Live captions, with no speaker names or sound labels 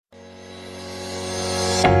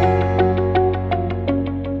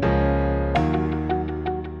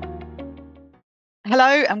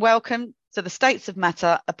and welcome to the States of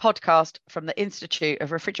Matter, a podcast from the Institute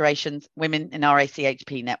of Refrigeration's Women in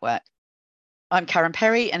RACHP network. I'm Karen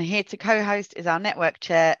Perry, and here to co-host is our network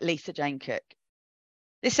chair, Lisa Jane Cook.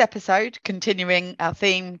 This episode, continuing our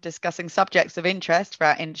theme discussing subjects of interest for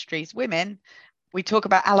our industry's women, we talk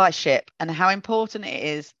about allyship and how important it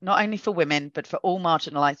is not only for women, but for all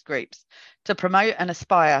marginalised groups to promote and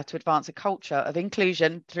aspire to advance a culture of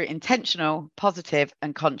inclusion through intentional, positive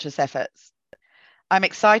and conscious efforts. I'm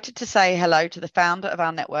excited to say hello to the founder of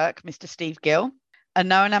our network, Mr. Steve Gill, a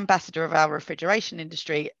known ambassador of our refrigeration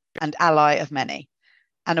industry and ally of many.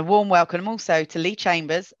 And a warm welcome also to Lee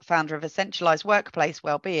Chambers, founder of Essentialised Workplace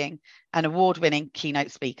Wellbeing and award-winning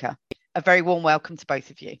keynote speaker. A very warm welcome to both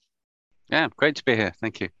of you. Yeah, great to be here.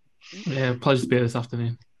 Thank you. Yeah, pleasure to be here this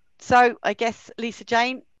afternoon. So I guess, Lisa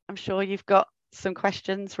Jane, I'm sure you've got some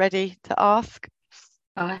questions ready to ask.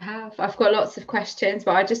 I have. I've got lots of questions,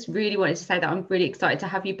 but I just really wanted to say that I'm really excited to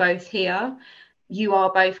have you both here. You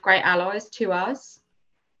are both great allies to us.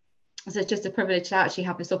 So it's just a privilege to actually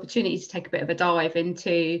have this opportunity to take a bit of a dive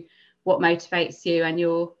into what motivates you and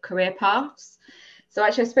your career paths. So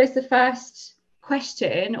actually, I suppose the first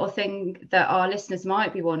question or thing that our listeners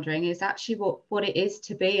might be wondering is actually what it is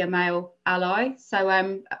to be a male ally. So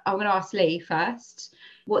I'm going to ask Lee first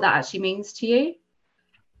what that actually means to you.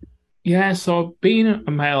 Yeah, so being a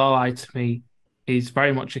male ally to me is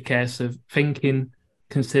very much a case of thinking,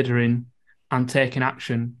 considering and taking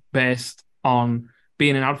action based on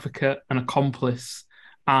being an advocate, an accomplice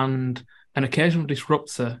and an occasional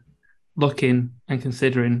disruptor, looking and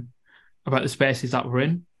considering about the spaces that we're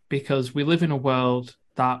in, because we live in a world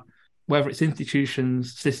that, whether it's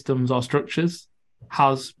institutions, systems or structures,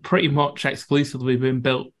 has pretty much exclusively been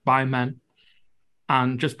built by men.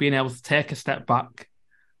 And just being able to take a step back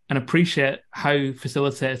and appreciate how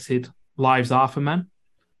facilitated lives are for men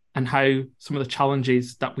and how some of the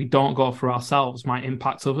challenges that we don't go through ourselves might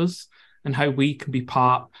impact others, and how we can be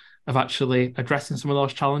part of actually addressing some of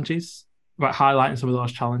those challenges, about highlighting some of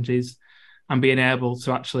those challenges and being able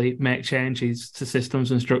to actually make changes to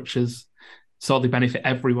systems and structures so they benefit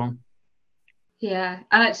everyone. Yeah,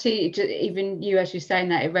 and actually even you, as you're saying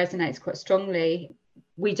that, it resonates quite strongly.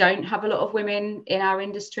 We don't have a lot of women in our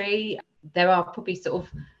industry. There are probably sort of,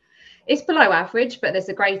 it's below average, but there's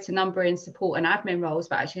a greater number in support and admin roles,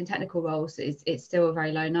 but actually in technical roles, it's still a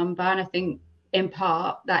very low number. And I think in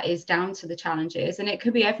part that is down to the challenges, and it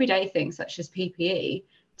could be everyday things such as PPE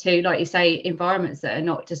to, like you say, environments that are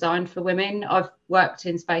not designed for women. I've worked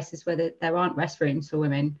in spaces where there aren't restrooms for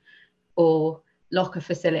women or locker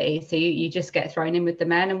facilities, so you just get thrown in with the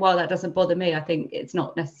men. And while that doesn't bother me, I think it's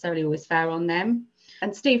not necessarily always fair on them.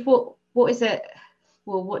 And Steve, what is it?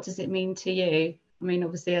 Well, what does it mean to you? I mean,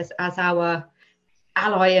 obviously, as our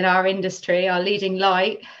ally in our industry, our leading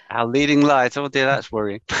light. Our leading light. Oh dear, that's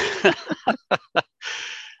worrying.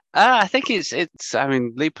 I think it's. I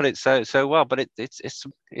mean, Lee put it so well, but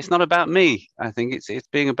it's not about me. I think it's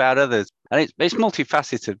being about others, and it's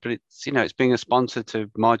multifaceted. But it's being a sponsor to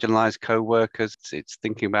marginalised co-workers. It's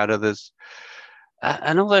thinking about others,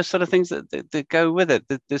 and all those sort of things that go with it.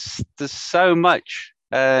 There's so much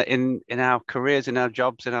in our careers, in our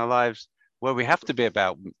jobs, in our lives, where we have to be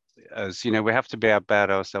about us. We have to be about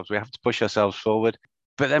ourselves. We have to push ourselves forward.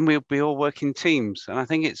 But then we all work in teams, and I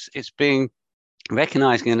think it's being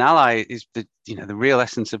recognizing an ally is the real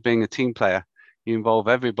essence of being a team player. You involve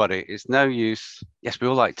everybody. It's no use. Yes, we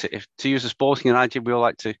all like to use a sporting analogy, we all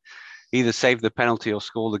like to either save the penalty or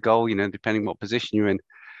score the goal, depending what position you're in.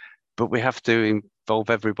 But we have to involve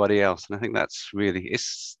everybody else. And I think that's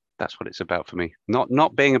what it's about for me.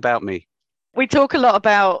 Not being about me. We talk a lot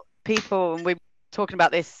about people, and we were talking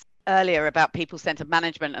about this earlier about people-centered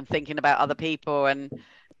management and thinking about other people. And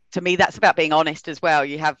to me, that's about being honest as well.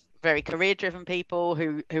 You have very career-driven people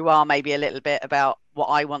who are maybe a little bit about what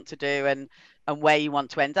I want to do and where you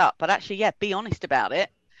want to end up. But actually, yeah, be honest about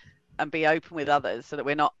it and be open with others so that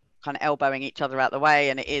we're not kind of elbowing each other out the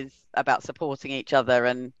way. And it is about supporting each other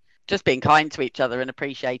and just being kind to each other and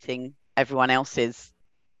appreciating everyone else's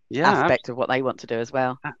aspect of what they want to do as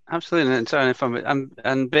well. Absolutely. And so if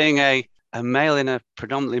I'm being a male in a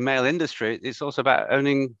predominantly male industry, it's also about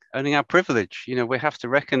owning our privilege. We have to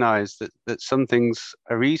recognize that some things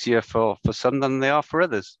are easier for some than they are for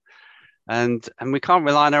others, and we can't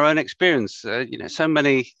rely on our own experience. So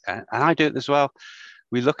many, and I do it as well.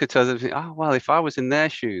 We look at others and think, oh well, if I was in their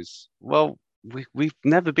shoes, well, we've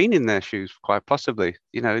never been in their shoes, quite possibly.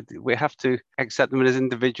 We have to accept them as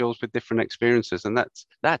individuals with different experiences, and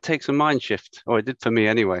that takes a mind shift, or it did for me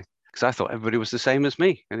anyway. Because I thought everybody was the same as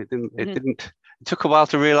me, and it didn't. It took a while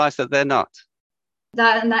to realize that they're not.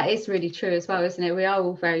 That is really true as well, isn't it? We are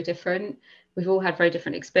all very different. We've all had very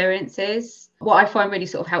different experiences. What I find really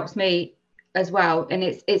sort of helps me as well, and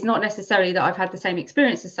it's not necessarily that I've had the same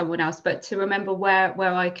experience as someone else, but to remember where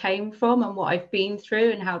I came from and what I've been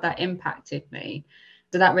through and how that impacted me.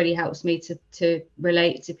 So that really helps me to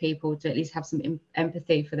relate to people, to at least have some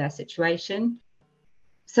empathy for their situation.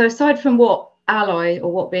 So aside from what ally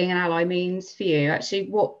or what being an ally means for you, actually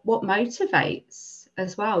what motivates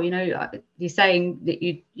as well? You know, you're saying that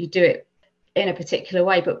you do it in a particular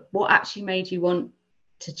way, but what actually made you want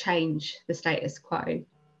to change the status quo?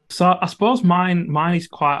 So I suppose mine is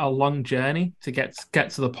quite a long journey to get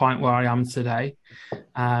to the point where I am today.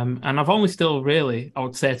 And I've only still really, I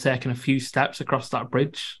would say, taken a few steps across that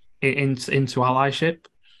bridge into allyship.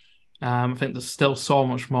 I think there's still so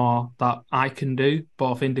much more that I can do,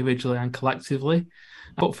 both individually and collectively.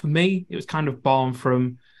 But for me, it was kind of born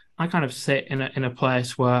from, I kind of sit in a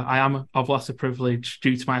place where I am of lesser privilege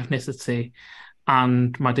due to my ethnicity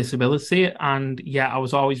and my disability. And yet I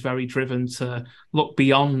was always very driven to look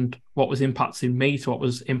beyond what was impacting me to what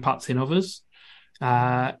was impacting others.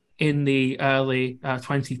 In the early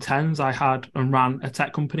 2010s, I had and ran a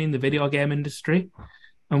tech company in the video game industry.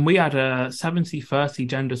 And we had a 70-30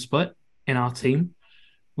 gender split in our team,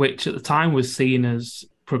 which at the time was seen as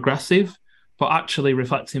progressive, but actually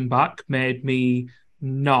reflecting back made me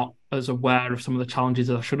not as aware of some of the challenges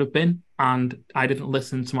as I should have been. And I didn't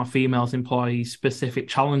listen to my female employees' specific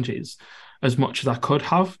challenges as much as I could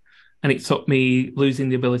have. And it took me losing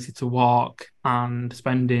the ability to walk and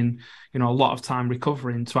spending, a lot of time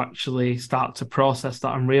recovering to actually start to process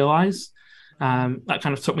that and realize. That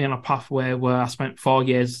kind of took me on a pathway where I spent 4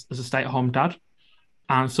 years as a stay-at-home dad.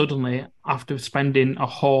 And suddenly, after spending a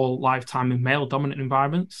whole lifetime in male-dominant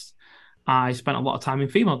environments, I spent a lot of time in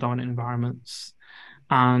female-dominant environments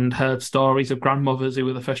and heard stories of grandmothers who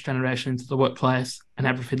were the first generation into the workplace and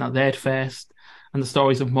everything that they'd faced, and the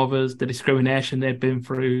stories of mothers, the discrimination they'd been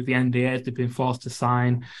through, the NDAs they'd been forced to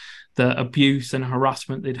sign, the abuse and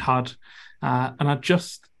harassment they'd had. And I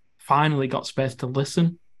just finally got space to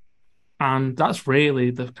listen. And that's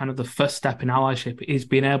really the kind of the first step in allyship, is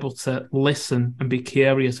being able to listen and be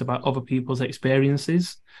curious about other people's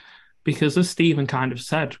experiences. Because as Stephen kind of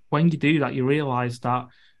said, when you do that, you realize that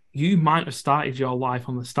you might have started your life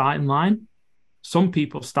on the starting line. Some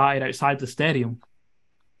people started outside the stadium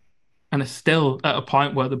and are still at a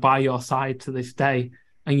point where they're by your side to this day.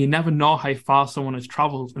 And you never know how far someone has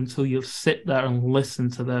traveled until you sit there and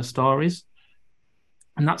listen to their stories.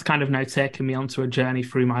 And that's kind of now taken me onto a journey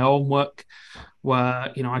through my own work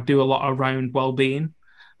where, I do a lot around well-being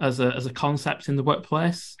as a concept in the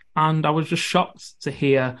workplace. And I was just shocked to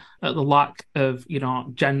hear at the lack of,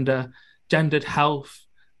 gendered health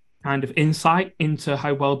kind of insight into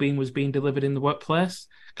how well-being was being delivered in the workplace,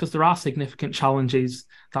 because there are significant challenges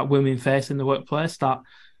that women face in the workplace that,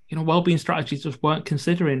 well-being strategies just weren't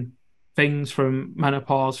considering. Things from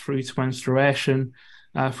menopause through to menstruation,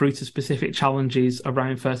 through to specific challenges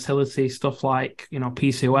around fertility, stuff like,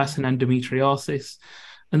 PCOS and endometriosis.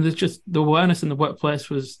 And there's just the awareness in the workplace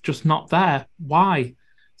was just not there. Why?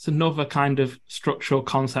 It's another kind of structural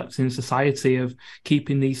concept in society of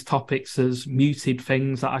keeping these topics as muted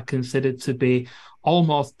things that are considered to be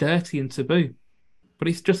almost dirty and taboo. But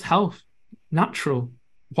it's just health, natural.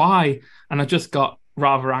 Why? And I just got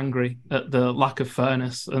rather angry at the lack of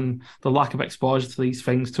fairness and the lack of exposure to these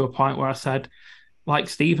things, to a point where I said, like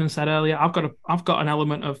Stephen said earlier, I've got an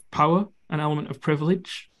element of power, an element of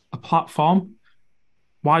privilege, a platform.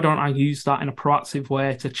 Why don't I use that in a proactive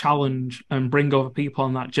way to challenge and bring other people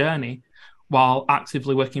on that journey, while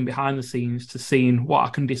actively working behind the scenes to seeing what I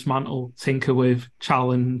can dismantle, tinker with,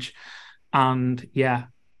 challenge, and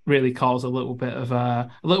really cause a little bit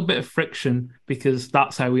of friction, because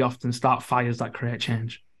that's how we often start fires that create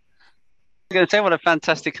change. I'm going to say, what a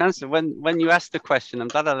fantastic answer. When you asked the question, I'm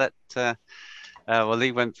glad I let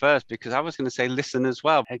Lee went first, because I was going to say listen as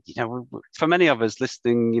well. For many of us,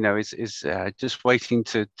 listening, is just waiting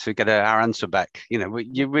to get our answer back.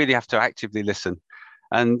 You really have to actively listen,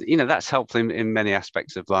 and that's helpful in many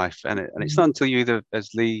aspects of life. And it's not until you either, as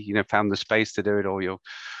Lee, found the space to do it, or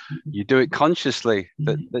you do it consciously,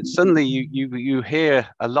 that suddenly you hear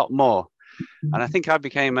a lot more. And I think I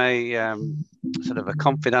became a sort of a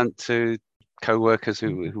confidant to co-workers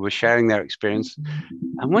who were sharing their experience.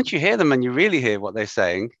 And once you hear them and you really hear what they're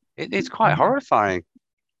saying, it's quite horrifying.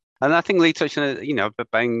 And I think Lee touched on it,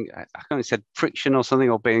 but being, I kind of said friction or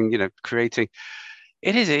something, or being, creating.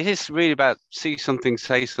 It is really about see something,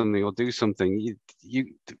 say something, or do something.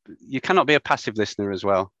 You cannot be a passive listener as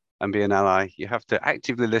well and be an ally. You have to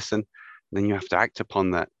actively listen, and then you have to act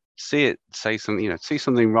upon that. See it, say something, see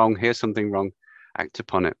something wrong, hear something wrong, act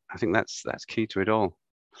upon it. I think that's key to it all.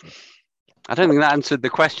 I don't think that answered the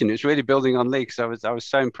question. It's really building on Lee, because I was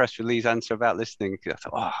so impressed with Lee's answer about listening. I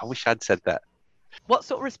thought, oh, I wish I'd said that. What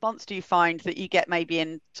sort of response do you find that you get maybe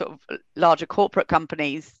in sort of larger corporate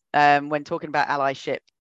companies when talking about allyship?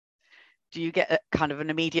 Do you get a kind of an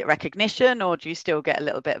immediate recognition, or do you still get a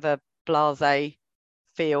little bit of a blasé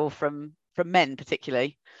feel from men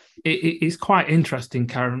particularly? It's quite interesting,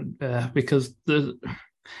 Karen, because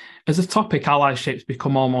as a topic, allyship's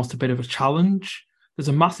become almost a bit of a challenge. There's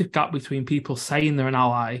a massive gap between people saying they're an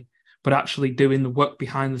ally, but actually doing the work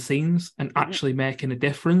behind the scenes and actually making a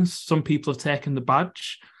difference. Some people have taken the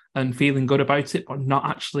badge and feeling good about it, but not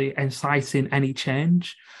actually inciting any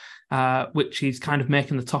change, which is kind of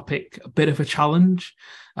making the topic a bit of a challenge.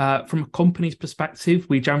 From a company's perspective,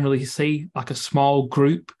 we generally see like a small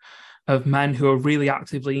group of men who are really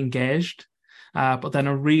actively engaged, but then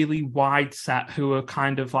a really wide set who are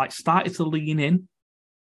kind of like started to lean in,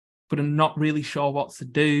 but are not really sure what to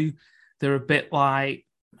do. They're a bit like,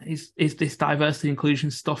 is this diversity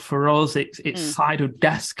inclusion stuff for us? It's side of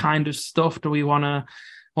desk kind of stuff. Do we want to,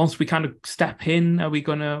 once we kind of step in, are we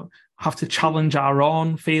going to have to challenge our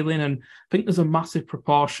own feeling? And I think there's a massive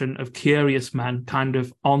proportion of curious men kind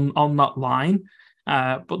of on that line.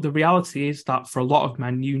 But the reality is that for a lot of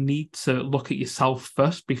men, you need to look at yourself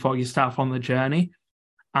first before you start on the journey.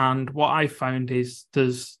 And what I found is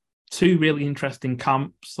there's two really interesting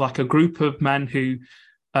camps, like a group of men who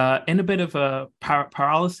in a bit of a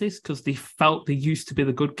paralysis because they felt they used to be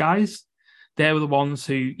the good guys. They were the ones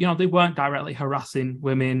who, they weren't directly harassing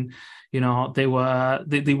women. They weren't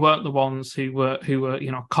the ones who were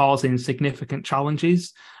causing significant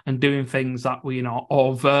challenges and doing things that were,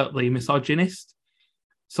 overtly misogynist.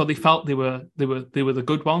 So they felt they were the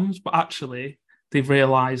good ones, but actually they've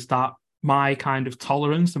realised that my kind of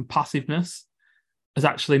tolerance and passiveness has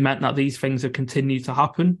actually meant that these things have continued to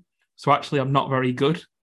happen. So actually I'm not very good.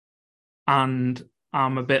 And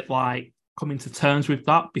I'm a bit like coming to terms with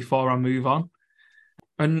that before I move on.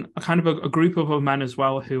 And a kind of a group of other men as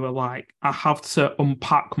well who are like, I have to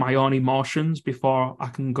unpack my own emotions before I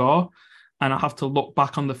can go. And I have to look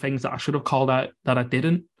back on the things that I should have called out that I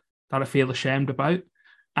didn't, that I feel ashamed about.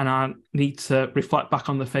 And I need to reflect back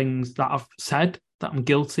on the things that I've said, that I'm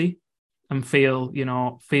guilty, and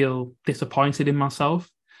feel disappointed in myself.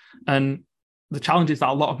 And the challenge is that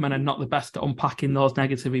a lot of men are not the best at unpacking those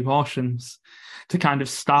negative emotions to kind of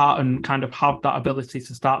start and kind of have that ability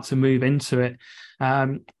to start to move into it.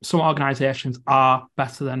 Some organizations are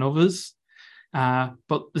better than others,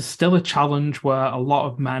 but there's still a challenge where a lot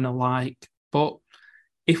of men are like, but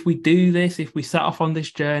if we do this, if we set off on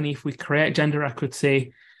this journey, if we create gender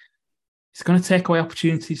equity, it's going to take away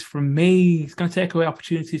opportunities from me. It's going to take away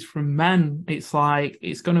opportunities from men. It's like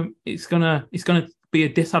it's going to be a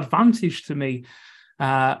disadvantage to me.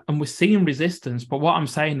 And we're seeing resistance. But what I'm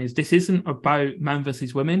saying is this isn't about men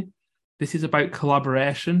versus women. This is about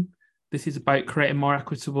collaboration. This is about creating more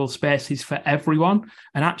equitable spaces for everyone.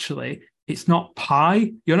 And actually, it's not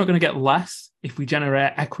pie. You're not going to get less if we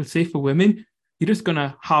generate equity for women. You're just going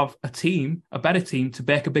to have a better team to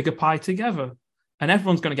bake a bigger pie together. And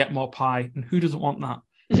everyone's going to get more pie. And who doesn't want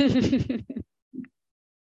that?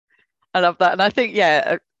 I love that. And I think,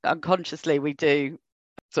 unconsciously we do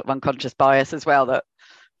sort of unconscious bias as well, that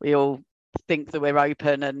we all think that we're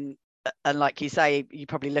open. And like you say, you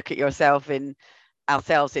probably look at ourselves in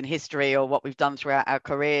history or what we've done throughout our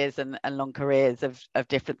careers and long careers of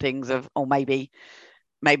different things or maybe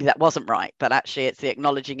that wasn't right. But actually it's the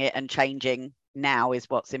acknowledging it and changing now is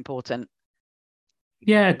what's important.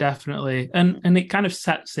 Yeah, definitely. And it kind of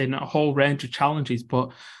sets in a whole range of challenges, but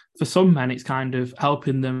for some men, it's kind of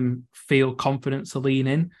helping them feel confident to lean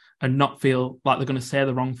in and not feel like they're going to say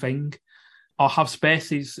the wrong thing, or have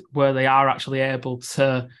spaces where they are actually able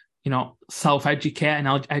to, self-educate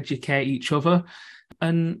and educate each other.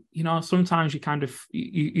 And, sometimes you kind of,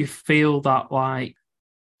 you feel that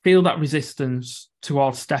resistance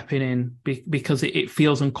towards stepping in because it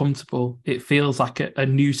feels uncomfortable. It feels like a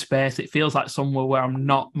new space. It feels like somewhere where I'm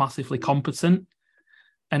not massively competent.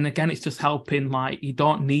 And again, it's just helping, like, you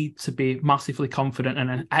don't need to be massively confident and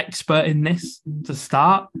an expert in this to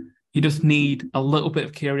start. You just need a little bit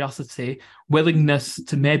of curiosity, willingness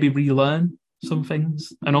to maybe relearn some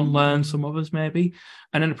things and unlearn some others maybe,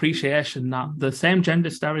 and an appreciation that the same gender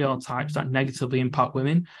stereotypes that negatively impact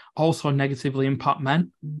women also negatively impact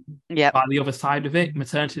men. Yeah. By the other side of it,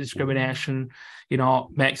 maternity discrimination,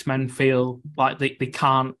 makes men feel like they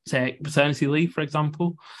can't take paternity leave, for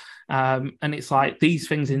example. And it's like these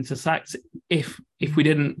things intersect. If we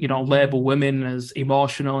didn't, label women as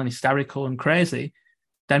emotional and hysterical and crazy,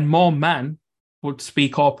 then more men would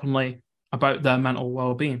speak openly about their mental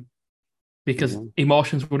well-being, because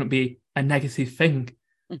emotions wouldn't be a negative thing.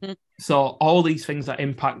 Mm-hmm. So all these things that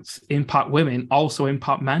impact women also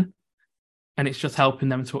impact men. And it's just helping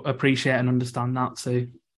them to appreciate and understand that too.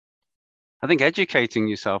 I think educating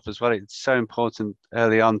yourself as well, it's so important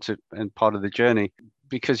early on and part of the journey,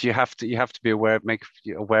 because you have to be aware, make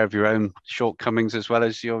you aware of your own shortcomings as well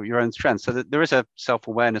as your own strengths. So that there is a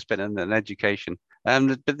self-awareness bit and an education.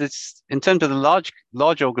 But this, in terms of the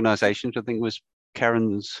large organizations, I think was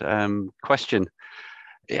Karen's question.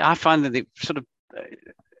 I find that it sort of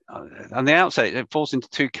on the outset it falls into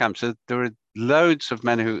two camps. So there are loads of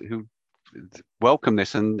men who welcome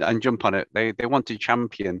this and jump on it. They want to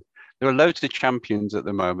champion. There are loads of champions at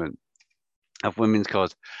the moment of women's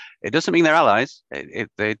cause. It doesn't mean they're allies, and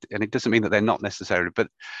it doesn't mean that they're not necessarily, but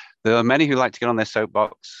there are many who like to get on their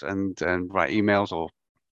soapbox and write emails or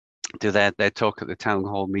do their talk at the town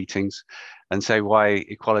hall meetings and say why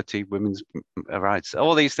equality, women's rights,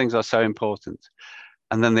 all these things are so important.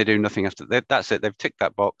 And then they do nothing after that. That's it. They've ticked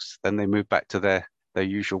that box. Then they move back to their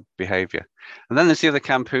usual behavior. And then there's the other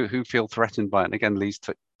camp who feel threatened by it. And again, Lee's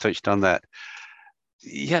touched on that.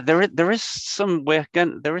 Yeah, there is some way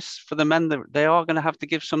again. There is for the men that they are going to have to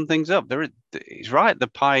give some things up. He's right. The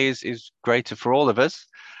pie is greater for all of us.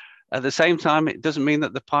 At the same time, it doesn't mean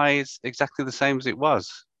that the pie is exactly the same as it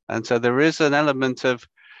was. And so there is an element of,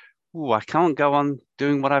 I can't go on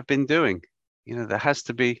doing what I've been doing. There has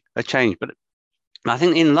to be a change. But I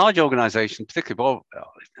think in large organizations, particularly,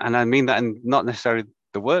 and I mean that in not necessarily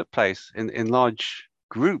the workplace, in large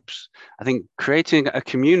groups, I think creating a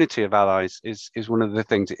community of allies is one of the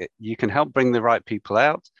things. You can help bring the right people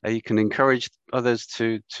out. You can encourage others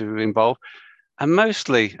to involve. And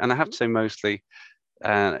mostly, and I have to say mostly,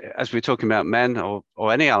 as we're talking about men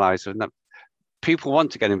or any allies, people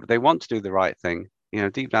want to get in, but they want to do the right thing.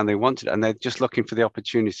 Deep down they want it, and they're just looking for the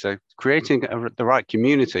opportunity. So creating the right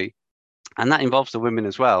community, and that involves the women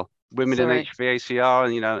as well. Women in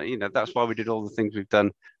HVACR, and that's why we did all the things we've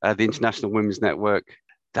done. The International Women's Network.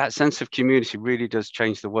 That sense of community really does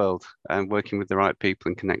change the world, and working with the right people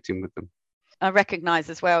and connecting with them. I recognise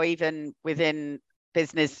as well, even within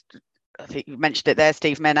business, I think you mentioned it there,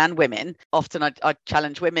 Steve, men and women. Often I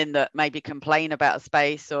challenge women that maybe complain about a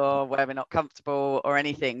space or where we're not comfortable or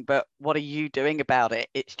anything, but what are you doing about it?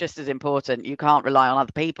 It's just as important. You can't rely on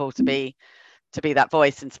other people to be that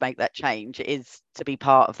voice and to make that change. It is to be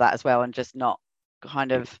part of that as well, and just not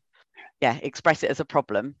kind of express it as a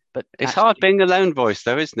problem. But it's hard being a lone voice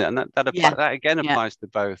though, isn't it? And that again applies to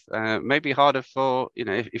both. Maybe harder for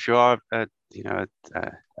if you are in a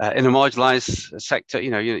marginalized sector,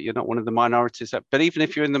 you're not one of the minorities, but even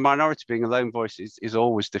if you're in the minority, being a lone voice is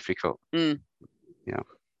always difficult. We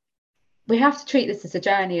have to treat this as a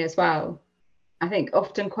journey as well. I think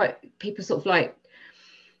often people sort of like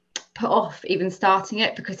put off even starting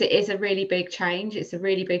it, because it is a really big change. It's a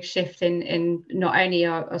really big shift in not only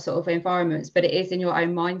our sort of environments, but it is in your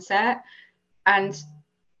own mindset, and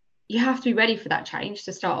you have to be ready for that change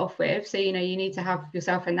to start off with. So you need to have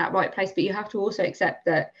yourself in that right place, but you have to also accept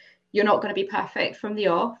that you're not going to be perfect from the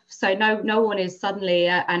off. So no one is suddenly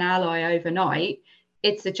an ally overnight.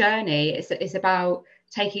 It's a journey. It's about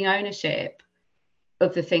taking ownership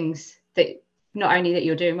of the things that not only that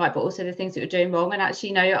you're doing right, but also the things that you're doing wrong, and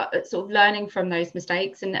actually sort of learning from those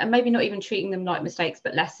mistakes, and maybe not even treating them like mistakes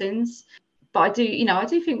but lessons. But I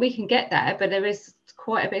do think we can get there, but there is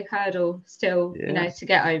quite a big hurdle still to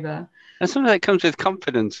get over. And some of that comes with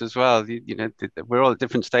confidence as well. We're all at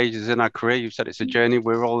different stages in our career. You've said it's a journey.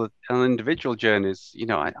 We're all on individual journeys.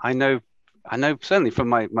 I know certainly from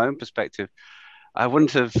my own perspective, I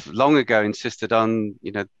wouldn't have long ago insisted on,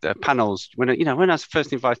 the panels. When I was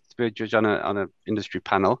first invited to be a judge on a industry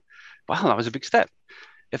panel, wow, that was a big step.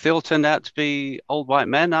 If they all turned out to be old white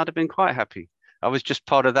men, I'd have been quite happy. I was just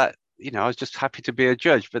part of that. I was just happy to be a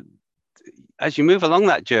judge. But as you move along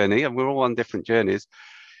that journey, and we're all on different journeys,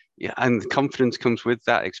 and confidence comes with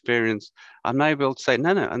that experience, I'm now able to say,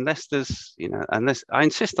 no, unless there's, unless I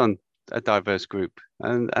insist on a diverse group,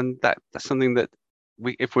 and that's something that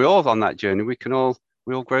if we're all on that journey, we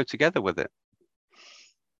all grow together with it.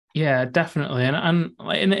 Yeah, definitely. And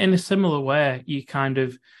in a similar way, you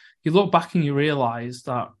look back and you realize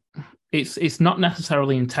that it's not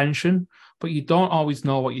necessarily intention, but you don't always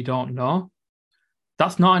know what you don't know.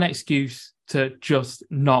 That's not an excuse to just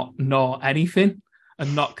not know anything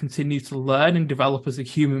and not continue to learn and develop as a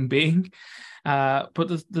human being. But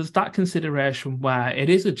there's that consideration where it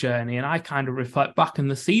is a journey, and I kind of reflect back, and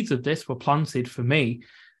the seeds of this were planted for me,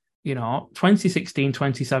 2016,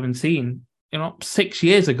 2017, 6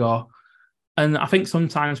 years ago. And I think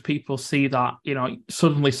sometimes people see that,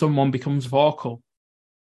 suddenly someone becomes vocal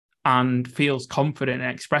and feels confident in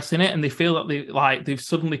expressing it, and they feel that they've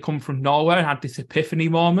suddenly come from nowhere and had this epiphany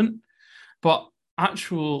moment. But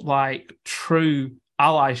actual true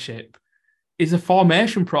allyship is a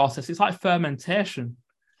formation process. It's like fermentation.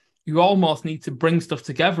 You almost need to bring stuff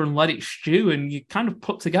together and let it stew, and you kind of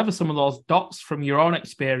put together some of those dots from your own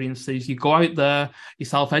experiences. You go out there, you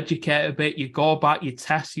self-educate a bit, you go back, you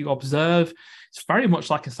test, you observe. It's very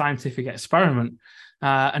much like a scientific experiment.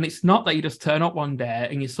 And it's not that you just turn up one day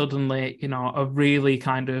and you're suddenly, a really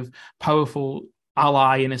kind of powerful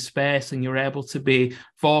ally in a space, and you're able to be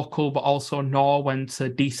vocal, but also know when to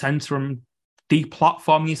decenter and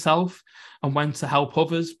deplatform yourself, and when to help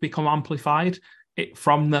others become amplified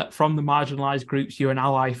from the marginalized groups you're an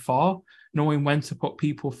ally for, knowing when to put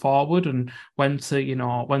people forward and when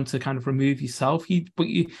to kind of remove yourself.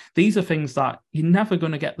 These are things that you're never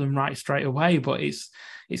going to get them right straight away, but it's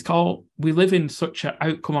called, we live in such an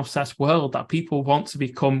outcome obsessed world that people want to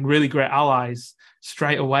become really great allies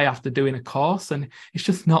straight away after doing a course, and it's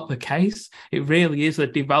just not the case. It really is a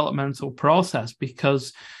developmental process,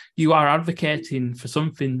 because you are advocating for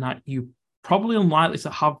something that you probably unlikely to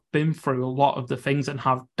have been through a lot of the things and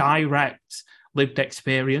have direct lived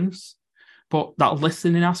experience. But that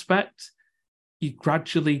listening aspect, you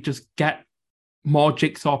gradually just get more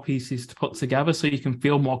jigsaw pieces to put together so you can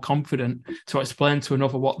feel more confident to explain to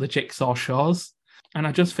another what the jigsaw shows. And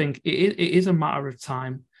I just think it is a matter of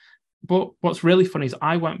time. But what's really funny is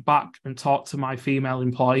I went back and talked to my female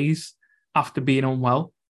employees after being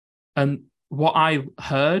unwell. And what I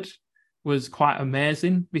heard was quite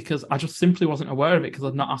amazing, because I just simply wasn't aware of it because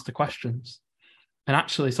I'd not asked the questions. And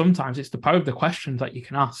actually, sometimes it's the power of the questions that you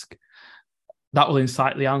can ask that will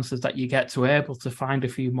incite the answers that you get to able to find a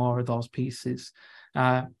few more of those pieces.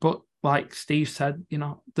 But like Steve said,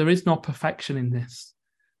 there is no perfection in this.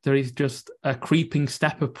 There is just a creeping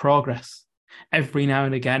step of progress every now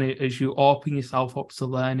and again as you open yourself up to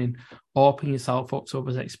learning, open yourself up to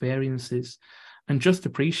others' experiences, and just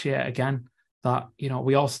appreciate again that,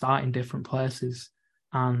 we all start in different places.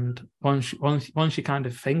 And once you kind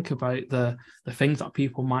of think about the things that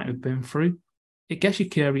people might have been through, it gets you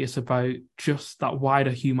curious about just that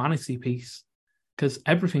wider humanity piece, because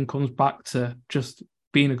everything comes back to just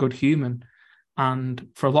being a good human. And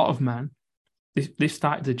for a lot of men, they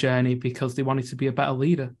started the journey because they wanted to be a better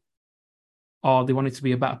leader, or they wanted to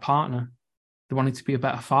be a better partner, they wanted to be a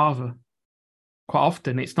better father. Quite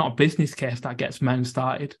often, it's not a business case that gets men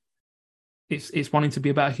started. It's wanting to be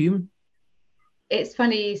a better human. It's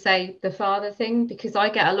funny you say the father thing, because I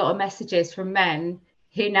get a lot of messages from men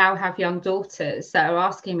who now have young daughters that are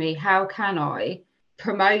asking me, how can I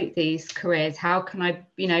promote these careers? How can I,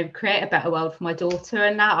 create a better world for my daughter?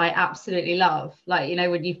 And that I absolutely love.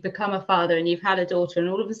 When you've become a father and you've had a daughter and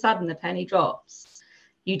all of a sudden the penny drops,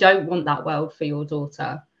 you don't want that world for your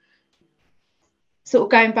daughter. Sort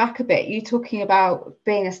of going back a bit, you talking about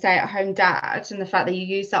being a stay-at-home dad and the fact that you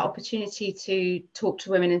use that opportunity to talk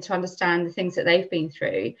to women and to understand the things that they've been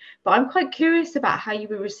through. But I'm quite curious about how you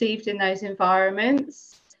were received in those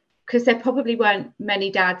environments, because there probably weren't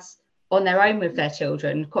many dads on their own with their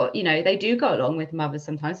children. They do go along with mothers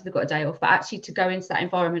sometimes if they've got a day off, but actually to go into that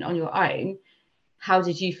environment on your own, how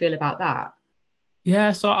did you feel about that?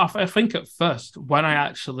 Yeah, so I think at first, when I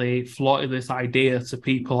actually floated this idea to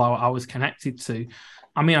people I was connected to,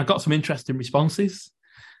 I got some interesting responses.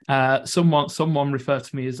 Someone referred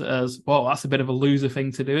to me as well, that's a bit of a loser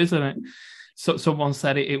thing to do, isn't it? So someone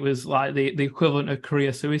said it was like the equivalent of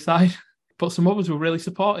career suicide. But some others were really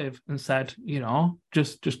supportive and said,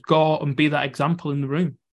 just go and be that example in the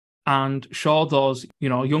room and show those,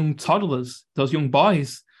 young toddlers, those young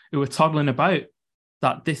boys who are toddling about,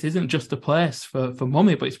 that this isn't just a place for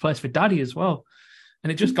mummy, but it's a place for daddy as well.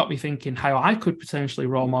 And it just got me thinking how I could potentially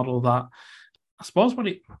role model that. I suppose what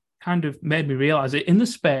it kind of made me realise, in the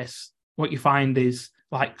space, what you find is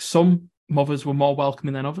some mothers were more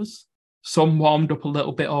welcoming than others. Some warmed up a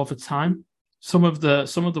little bit over time. Some of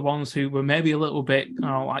the ones who were maybe a little bit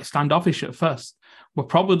standoffish at first were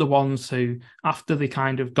probably the ones who, after they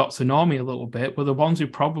kind of got to know me a little bit, were the ones who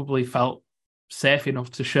probably felt safe enough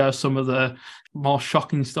to share some of the more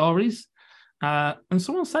shocking stories. And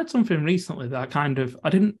someone said something recently that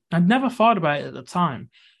I'd never thought about it at the time,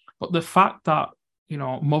 but the fact that,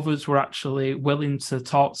 mothers were actually willing to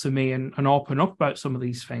talk to me and open up about some of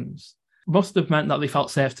these things must have meant that they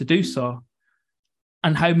felt safe to do so.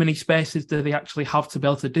 And how many spaces do they actually have to be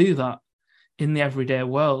able to do that in the everyday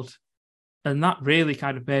world? And that really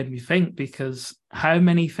kind of made me think, because how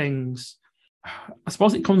many things, I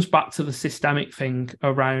suppose it comes back to the systemic thing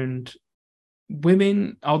around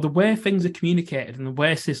women, or the way things are communicated and the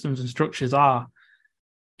way systems and structures are.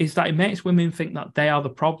 is that it makes women think that they are the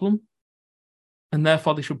problem and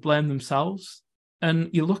therefore they should blame themselves. And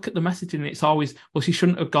you look at the messaging and it's always, well, she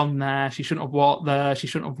shouldn't have gone there. She shouldn't have walked there. She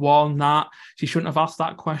shouldn't have worn that. She shouldn't have asked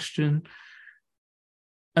that question.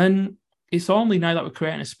 And it's only now that we're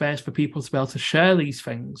creating a space for people to be able to share these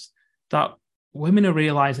things that women are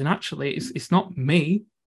realizing, actually, it's not me.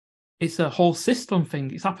 It's a whole system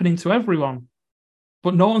thing. It's happening to everyone.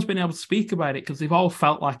 But no one's been able to speak about it because they've all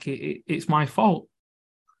felt like it's my fault.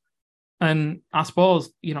 And I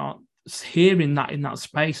suppose, hearing that in that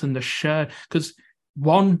space and the share, because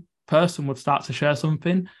one person would start to share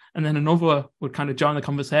something and then another would kind of join the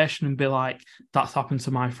conversation and be like, that's happened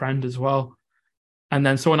to my friend as well. And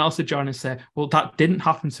then someone else would join and say, well, that didn't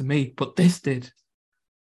happen to me, but this did.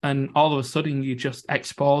 And all of a sudden you're just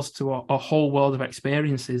exposed to a whole world of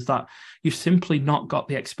experiences that you've simply not got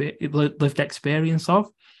the lived experience of.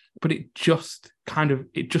 But it just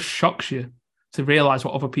shocks you to realize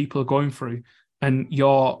what other people are going through, and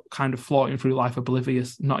you're kind of floating through life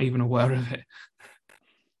oblivious, not even aware of it.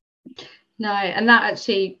 No, and that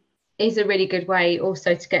actually is a really good way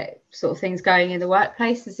also to get sort of things going in the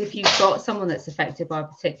workplace, is if you've got someone that's affected by a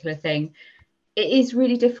particular thing, it is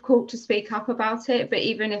really difficult to speak up about it. But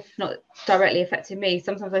even if not directly affecting me,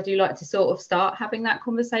 sometimes I do like to sort of start having that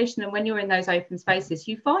conversation. And when you're in those open spaces,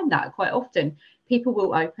 you find that quite often people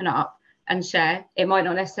will open up and share. It might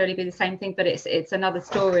not necessarily be the same thing, but it's another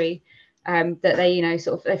story that they,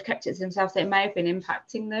 they've kept it to themselves. It may have been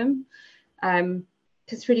impacting them.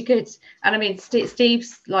 It's really good. And I mean,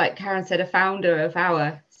 Steve's, like Karen said, a founder of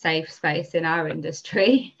our safe space in our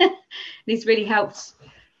industry. He's really helped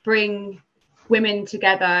bring women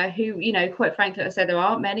together who, quite frankly, I said, there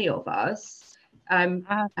aren't many of us.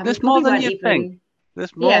 There's more than you think.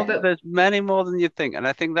 There's many more than you think. And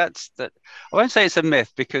I think that's that. I won't say it's a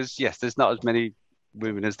myth, because yes, there's not as many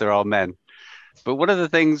women as there are men. But one of the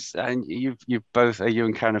things, and you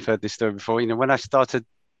and Karen have heard this story before, when I started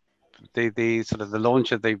the sort of the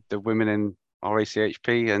launch of the women in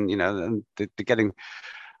RACHP, and and the getting,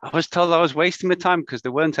 I was told I was wasting my time because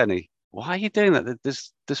there weren't any. Why are you doing that?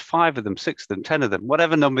 There's 5 of them, 6 of them, 10 of them,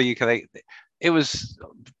 whatever number you can. It was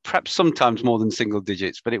perhaps sometimes more than single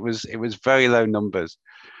digits, but it was very low numbers.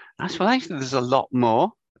 And I said, well, actually, there's a lot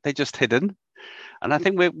more. They're just hidden. And I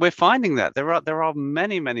think we're finding that there are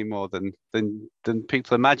many more than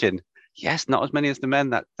people imagine. Yes, not as many as the men.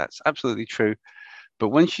 That's absolutely true. But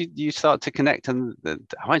once you start to connect, and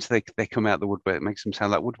I won't say they come out the woodwork, it makes them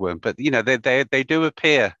sound like woodworm, but they do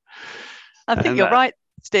appear. I think you're right,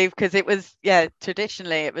 Steve, because it was,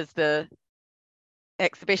 traditionally it was the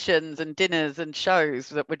exhibitions and dinners and shows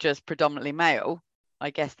that were just predominantly male. I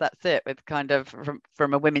guess that's it. With kind of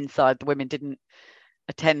from a women's side, the women didn't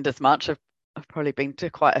attend as much. I've probably been to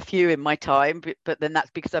quite a few in my time, but then that's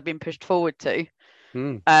because I've been pushed forward to.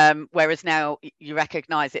 Whereas now you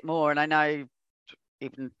recognise it more. And I know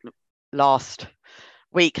even last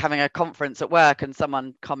week having a conference at work, and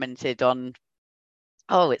someone commented on,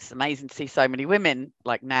 oh, it's amazing to see so many women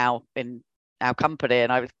like now in our company.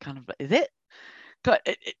 And I was kind of, is it? But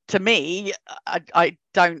to me, I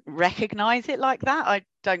don't recognise it like that. I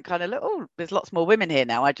don't kind of look, oh, there's lots more women here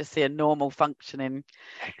now. I just see a normal functioning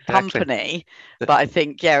company. But I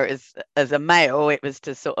think, as a male, it was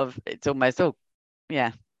to sort of, it's almost,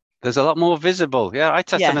 there's a lot more visible. I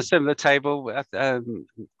sat on a similar table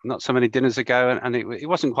not so many dinners ago, and it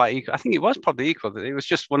wasn't quite equal. I think it was probably equal. It was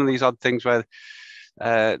just one of these odd things where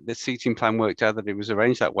the seating plan worked out that it was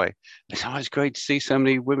arranged that way. They said, oh, it's great to see so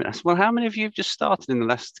many women. I said, well, how many of you have just started in the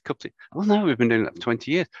last couple of... Well, no, we've been doing that for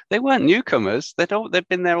 20 years. They weren't newcomers. They've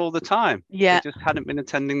been there all the time. They just hadn't been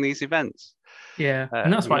attending these events.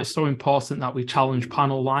 And that's why it's so important that we challenge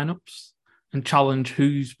panel lineups and challenge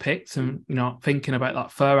who's picked, and thinking about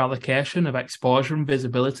that fair allocation of exposure and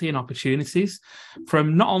visibility and opportunities,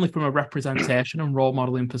 from not only from a representation and role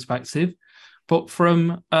modeling perspective, but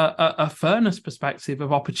from a fairness perspective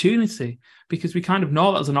of opportunity, because we kind of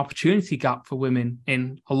know there's an opportunity gap for women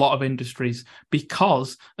in a lot of industries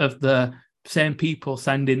because of the same people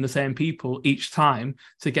sending the same people each time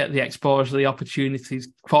to get the exposure, the opportunities,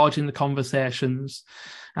 forging the conversations.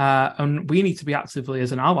 And we need to be actively,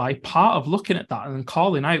 as an ally, part of looking at that and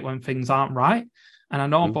calling out when things aren't right. And I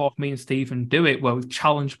know both me and Stephen do it, where we've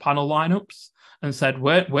challenged panel lineups and said,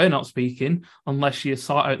 we're not speaking unless you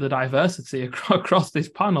sort out the diversity across this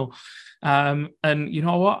panel. And you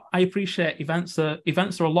know what? I appreciate events are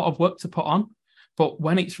a lot of work to put on, but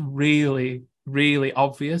when it's really, really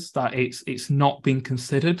obvious that it's not being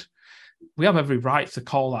considered, we have every right to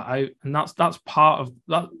call that out. And that's part of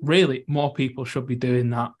that. Really, more people should be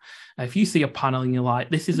doing that. If you see a panel and you're like,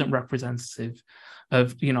 this isn't representative,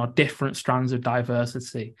 of, different strands of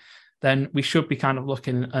diversity, then we should be kind of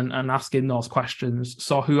looking and asking those questions.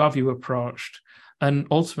 So who have you approached? And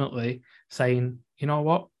ultimately saying, you know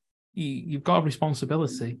what, you've got a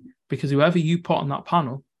responsibility, because whoever you put on that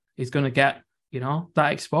panel is going to get,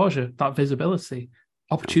 that exposure, that visibility.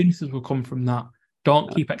 Opportunities will come from that.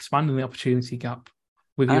 Don't keep expanding the opportunity gap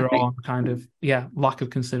with your own kind of lack of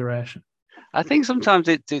consideration. I think sometimes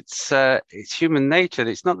it's human nature.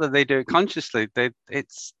 It's not that they do it consciously.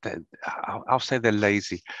 I'll say they're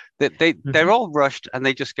lazy. They're all rushed, and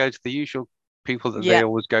they just go to the usual people that they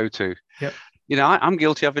always go to. Yep. I'm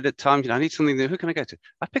guilty of it at times. I need something new. Who can I go to?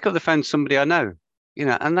 I pick up the phone to somebody I know.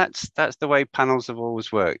 And that's the way panels have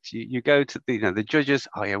always worked. You go to the judges.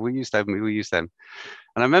 Oh yeah, we'll use them. We'll use them.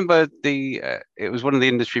 And I remember it was one of the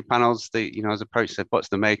industry panels. I was approached, said, "What's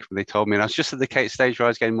the make?" And they told me, and I was just at the stage where I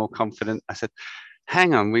was getting more confident. I said,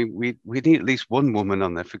 "Hang on, we need at least one woman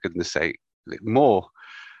on there, for goodness sake, more."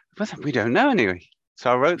 But we don't know anyway.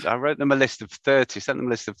 So I wrote them a list of 30, sent them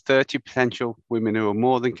a list of 30 potential women who are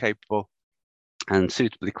more than capable and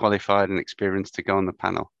suitably qualified and experienced to go on the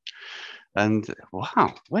panel. And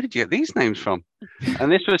wow, where did you get these names from? And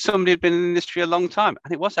this was somebody who'd been in the industry a long time,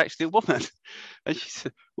 and it was actually a woman. And she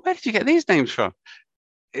said, "Where did you get these names from?"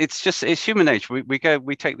 It's human nature.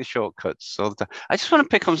 We take the shortcuts all the time. I just want to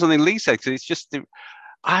pick on something Lee said, because it's just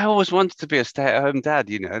I always wanted to be a stay-at-home dad.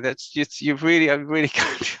 That's just I really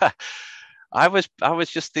can't. I was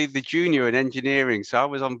just the junior in engineering, so I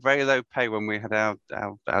was on very low pay when we had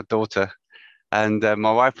our daughter, and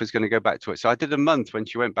my wife was going to go back to it. So I did a month when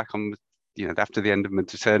she went back on, after the end of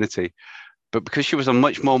maternity. But because she was on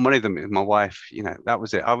much more money than my wife, that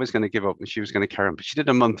was it. I was going to give up, and she was going to carry on. But she did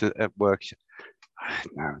a month at work. She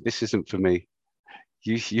said, "No, this isn't for me.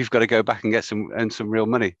 You've got to go back and earn some real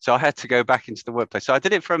money." So I had to go back into the workplace. So I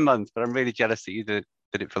did it for a month, but I'm really jealous that you did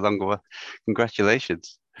it for longer. Well,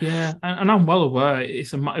 congratulations. Yeah, and I'm well aware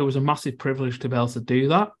it was a massive privilege to be able to do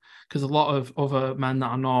that, because a lot of other men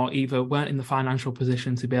that I know either weren't in the financial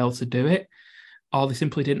position to be able to do it, or they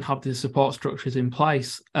simply didn't have the support structures in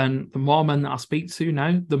place. And the more men that I speak to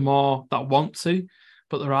now, the more that want to,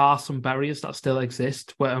 but there are some barriers that still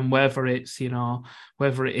exist, whether it's,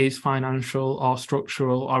 whether it is financial or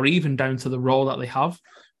structural, or even down to the role that they have,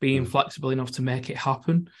 being flexible enough to make it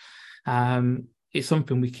happen. It's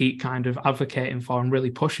something we keep kind of advocating for and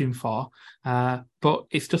really pushing for. But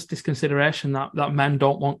it's just this consideration that men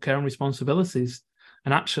don't want care and responsibilities.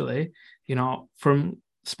 And actually, from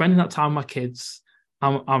spending that time with my kids,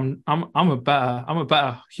 I'm a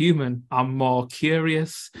better human. I'm more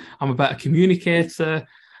curious. I'm a better communicator.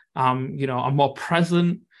 I'm more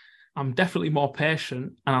present. I'm definitely more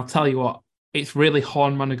patient. And I'll tell you what, it's really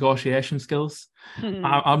honed my negotiation skills.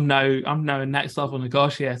 I'm now a next level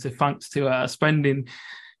negotiator, thanks to spending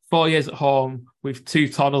 4 years at home with 2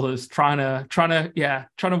 toddlers, trying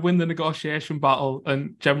to win the negotiation battle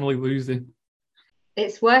and generally losing.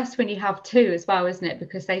 It's worse when you have 2 as well, isn't it?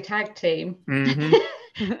 Because they tag team.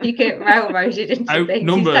 Mm-hmm. You get railroaded into things.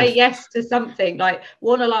 Numbers. You say yes to something, like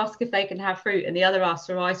one will ask if they can have fruit and the other asks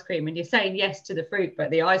for ice cream, and you're saying yes to the fruit, but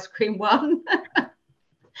the ice cream won.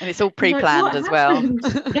 And it's all pre-planned as well.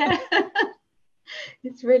 Yeah.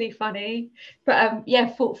 It's really funny. But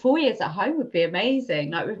 4 years at home would be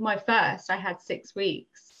amazing. Like with my first, I had 6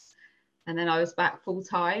 weeks and then I was back full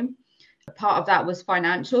time. Part of that was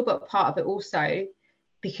financial, but part of it also,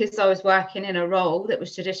 because I was working in a role that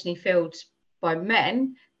was traditionally filled by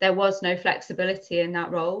men, there was no flexibility in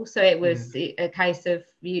that role. So it was a case of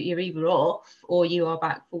you're either off or you are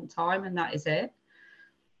back full time, and that is it.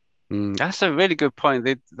 That's a really good point.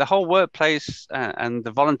 The whole workplace and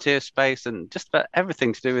the volunteer space and just about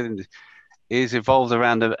everything to do with it is evolved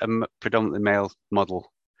around a predominantly male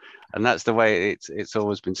model, and that's the way it's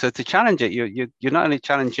always been. So to challenge it, you're not only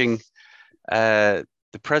challenging the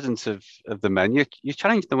presence of the men, you're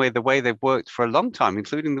challenging the way they've worked for a long time,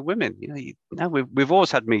 including the women. We've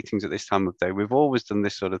always had meetings at this time of day. We've always done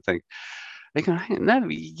this sort of thing. They go, no,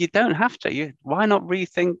 you don't have to. Why not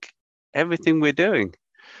rethink everything we're doing?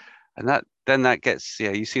 And that gets,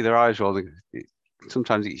 you see their eyes rolling.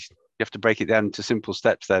 Sometimes you have to break it down into simple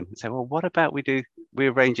steps then and say, well, what about we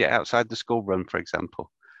arrange it outside the school run, for example?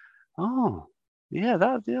 Oh, yeah,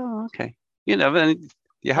 okay. Then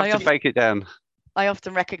you have to break it down. I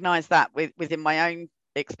often recognise that within my own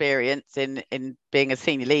experience in being a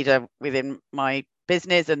senior leader within my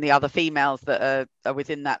business, and the other females that are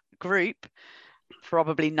within that group.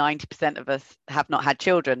 Probably 90% of us have not had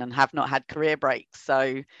children and have not had career breaks.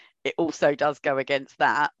 So it also does go against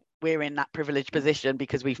that. We're in that privileged position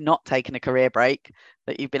because we've not taken a career break,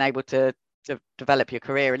 that you've been able to develop your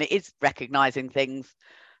career. And it is recognising things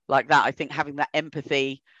like that. I think having that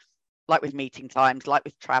empathy, like with meeting times, like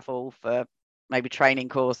with travel for maybe training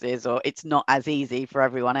courses, or it's not as easy for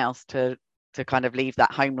everyone else to kind of leave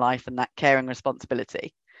that home life and that caring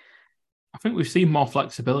responsibility. I think we've seen more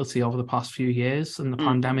flexibility over the past few years, and the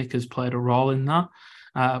pandemic has played a role in that.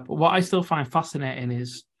 But what I still find fascinating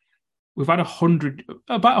is we've had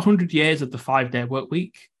about 100 years of the 5-day work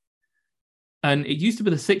week. And it used to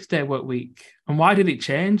be the 6-day work week. And why did it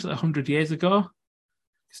change 100 years ago?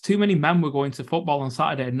 Because too many men were going to football on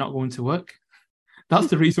Saturday and not going to work. That's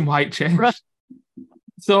the reason why it changed. Right.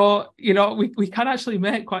 So, we can actually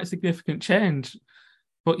make quite a significant change.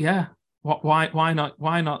 But yeah, why not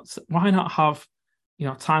have,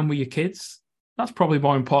 time with your kids? That's probably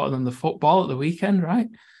more important than the football at the weekend, right?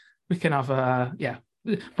 We can have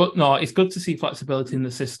But no, it's good to see flexibility in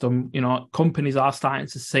the system. Companies are starting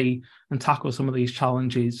to see and tackle some of these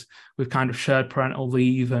challenges with kind of shared parental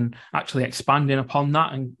leave and actually expanding upon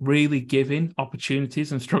that and really giving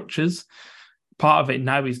opportunities and structures. Part of it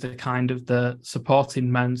now is the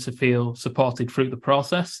supporting men to feel supported through the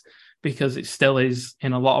process, because it still is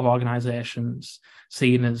in a lot of organizations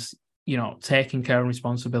seen as, taking care of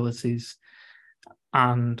responsibilities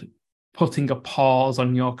and putting a pause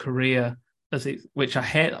on your career, which I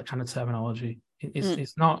hate that kind of terminology.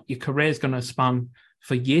 It's not. Your career is going to span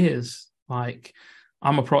for years. Like,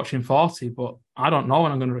 I'm approaching 40, but I don't know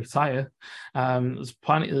when I'm going to retire.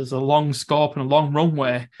 There's a long scope and a long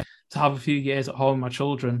runway to have a few years at home with my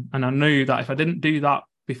children. And I knew that if I didn't do that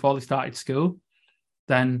before they started school,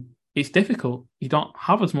 then it's difficult. You don't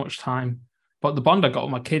have as much time. But the bond I got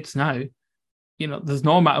with my kids now, there's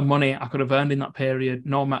no amount of money I could have earned in that period,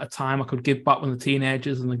 no amount of time I could give back when the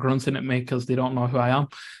teenagers and they're grunting at me because they don't know who I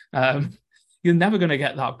am. You're never going to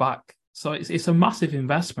get that back. So it's a massive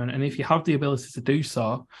investment. And if you have the ability to do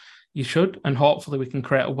so, you should. And hopefully we can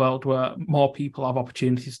create a world where more people have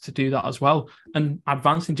opportunities to do that as well. And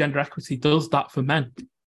advancing gender equity does that for men.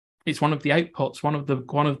 It's one of the outputs, one of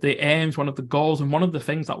the aims, one of the goals, and one of the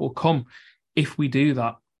things that will come if we do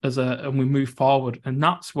that and we move forward. And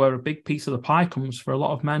that's where a big piece of the pie comes for a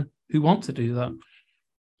lot of men who want to do that.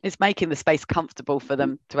 It's making the space comfortable for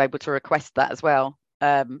them to be able to request that as well,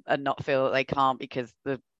 and not feel that they can't, because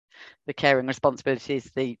the caring responsibility is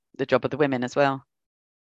the job of the women as well.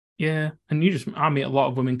 Yeah, and I meet a lot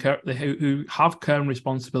of women who have caring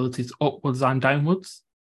responsibilities upwards and downwards,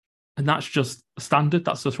 and that's just standard.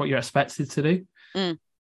 That's just what you're expected to do,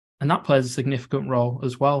 and that plays a significant role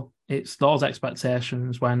as well. It's those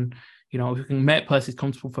expectations when we can make places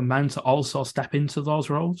comfortable for men to also step into those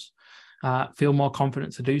roles, feel more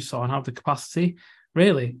confident to do so, and have the capacity.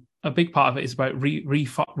 Really, a big part of it is about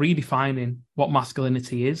redefining what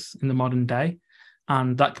masculinity is in the modern day,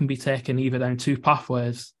 and that can be taken either down two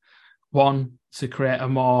pathways. One, to create a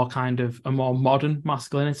more modern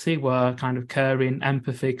masculinity where kind of caring,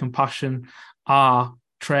 empathy, compassion are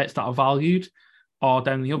traits that are valued, or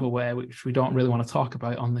down the other way, which we don't really want to talk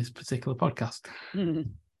about on this particular podcast.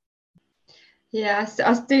 Yeah,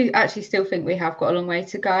 I do actually still think we have got a long way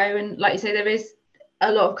to go. And like you say, there is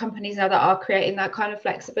a lot of companies now that are creating that kind of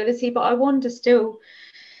flexibility, but I wonder still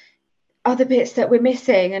other bits that we're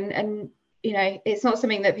missing. And it's not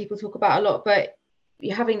something that people talk about a lot, but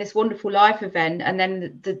you're having this wonderful life event and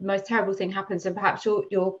then the most terrible thing happens and perhaps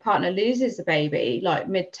your partner loses a baby like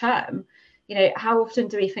mid-term. How often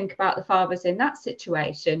do we think about the fathers in that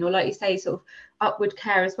situation? Or like you say, sort of upward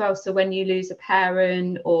care as well. So when you lose a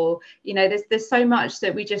parent, or there's so much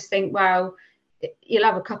that we just think, well, you'll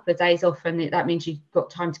have a couple of days off and that means you've got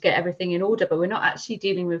time to get everything in order, but we're not actually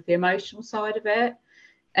dealing with the emotional side of it.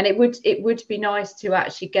 And it would be nice to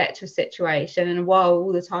actually get to a situation, and while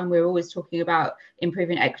all the time we're always talking about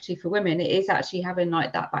improving equity for women, it is actually having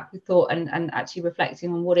like that backward thought and actually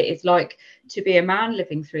reflecting on what it is like to be a man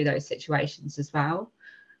living through those situations as well.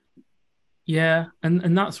 Yeah,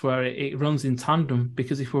 and that's where it runs in tandem,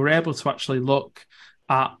 because if we're able to actually look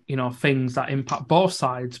at things that impact both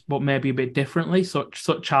sides but maybe a bit differently, such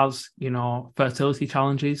as fertility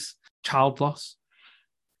challenges, child loss,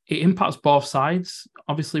 it impacts both sides.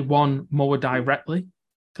 Obviously, one more directly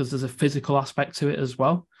because there's a physical aspect to it as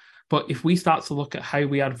well. But if we start to look at how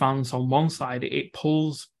we advance on one side, it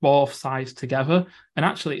pulls both sides together. And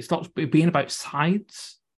actually, it stops being about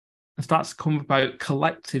sides and starts to come about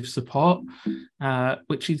collective support,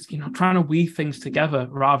 which is, trying to weave things together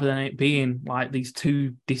rather than it being like these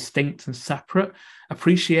two distinct and separate,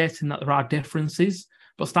 appreciating that there are differences,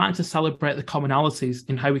 but starting to celebrate the commonalities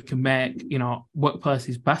in how we can make,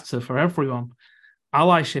 workplaces better for everyone.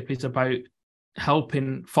 Allyship is about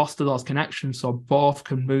helping foster those connections so both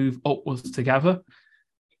can move upwards together.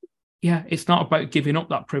 yeah, it's not about giving up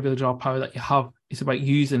that privilege or power that you have. It's about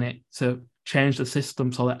using it to change the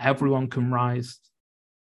system so that everyone can rise.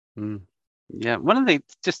 Yeah, one of the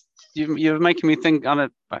just you're making me think on a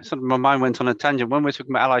sort of my mind went on a tangent when we're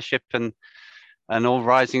talking about allyship and all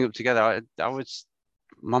rising up together.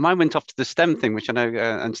 My mind went off to the STEM thing, which I know,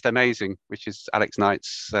 and STEMazing, which is Alex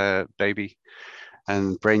Knight's baby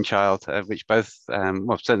and brainchild, which both,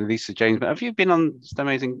 well, certainly Lisa James. But have you been on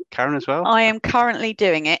STEMazing, Karen, as well? I am currently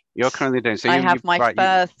doing it. You're currently doing it. So I have my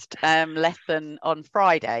first lesson on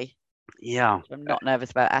Friday. Yeah. Which I'm not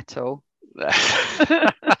nervous about at all.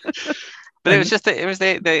 But it was just the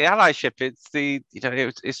allyship. It's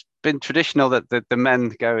it's been traditional that the men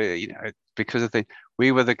go, because of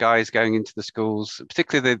we were the guys going into the schools,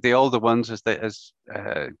 particularly the older ones, as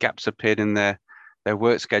gaps appeared in their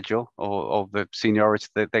work schedule or the seniority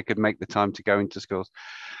that they could make the time to go into schools.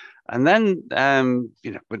 And then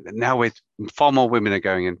now with far more women are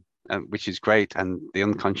going in, which is great, and the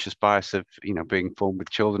unconscious bias of being formed with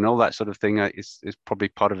children, all that sort of thing is probably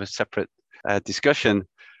part of a separate discussion.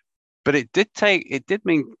 But it did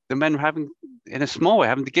mean the men having, in a small way,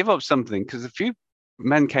 having to give up something, because a few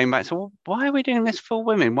men came back and said, well, why are we doing this for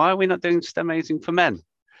women? Why are we not doing STEMazing for men?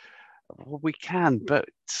 Well, we can, but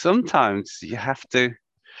sometimes you have to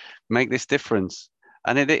make this difference.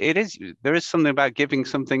 And there is something about giving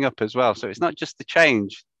something up as well. So it's not just the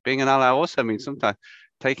change. Being an ally also means sometimes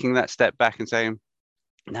taking that step back and saying,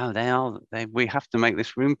 no, we have to make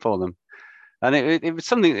this room for them. And it was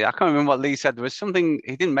something, I can't remember what Lee said. There was something,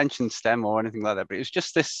 he didn't mention STEM or anything like that, but it was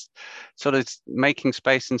just this sort of making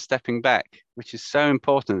space and stepping back, which is so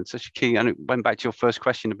important. It's such a key. And it went back to your first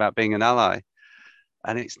question about being an ally.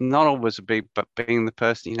 And it's not always but being the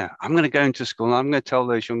person, I'm going to go into school and I'm going to tell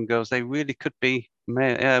those young girls they really could be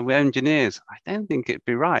engineers. I don't think it'd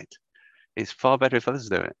be right. It's far better if others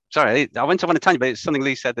do it. Sorry, I went off on a tangent, but it's something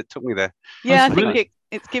Lee said that took me there. Yeah, I think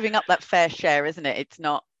it's giving up that fair share, isn't it? It's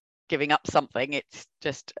not giving up something, it's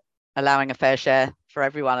just allowing a fair share for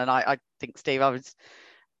everyone. And I think, Steve,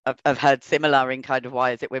 I've heard similar in kind of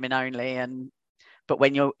why is it women only, but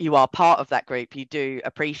when you are part of that group, you do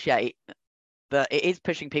appreciate that it is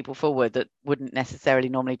pushing people forward that wouldn't necessarily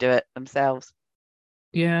normally do it themselves.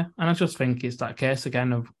 Yeah, and I just think it's that case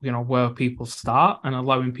again of where people start and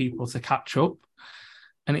allowing people to catch up.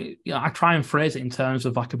 And I try and phrase it in terms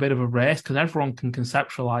of like a bit of a race, because everyone can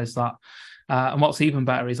conceptualize that. And what's even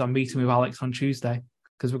better is I'm meeting with Alex on Tuesday,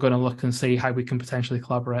 because we're going to look and see how we can potentially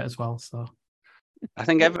collaborate as well. So I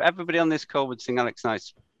think everybody on this call would sing Alex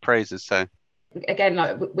Knight's praises. So again,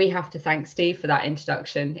 like, we have to thank Steve for that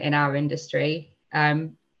introduction in our industry.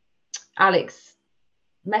 Alex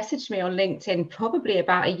messaged me on LinkedIn probably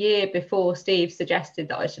about a year before Steve suggested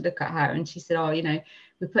that I should look at her, and she said,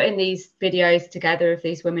 we're putting these videos together of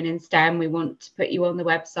these women in STEM, we want to put you on the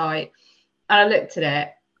website. And I looked at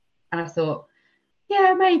it and I thought,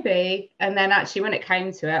 yeah, maybe. And then actually when it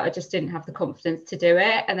came to it, I just didn't have the confidence to do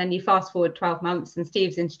it. And then you fast forward 12 months and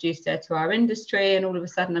Steve's introduced her to our industry, and all of a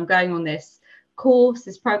sudden I'm going on this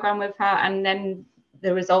program with her, and then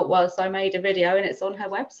the result was I made a video and it's on her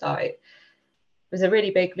website. It was a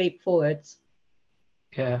really big leap forwards.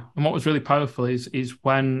 Yeah, and what was really powerful is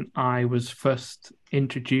when I was first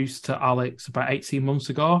introduced to Alex about 18 months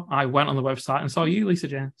ago, I went on the website and saw you, Lisa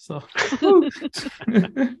Jane. So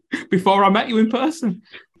before I met you in person.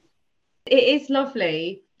 It is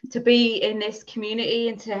lovely to be in this community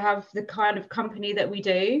and to have the kind of company that we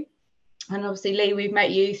do. And obviously, Lee, we've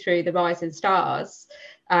met you through the Rising Stars.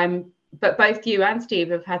 But both you and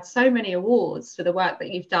Steve have had so many awards for the work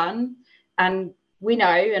that you've done. And we know,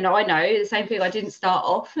 and I know the same thing. I didn't start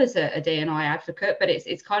off as a D&I advocate, but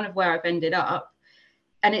it's kind of where I've ended up.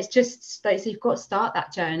 And it's just like, so you've got to start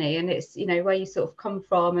that journey, and it's, where you sort of come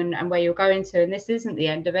from and where you're going to. And this isn't the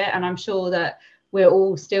end of it. And I'm sure that we're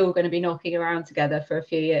all still going to be knocking around together for a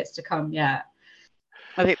few years to come. Yeah.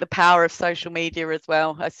 I think the power of social media as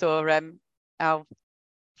well. I saw our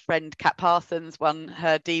friend Kat Parsons won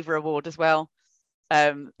her Diva Award as well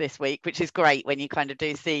this week, which is great when you kind of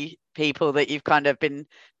do see people that you've kind of been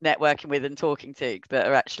networking with and talking to that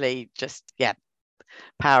are actually just,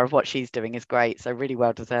 power of what she's doing is great. So really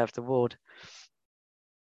well deserved award.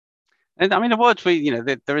 And I mean, awards,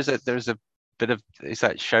 there is a bit of, is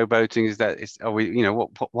that showboating? Are we,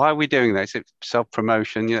 why are we doing that? Is it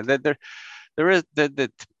self-promotion? There is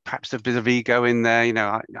perhaps a bit of ego in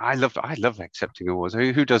there. I love accepting awards.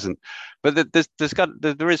 Who doesn't? But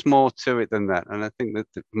there is more to it than that, and I think that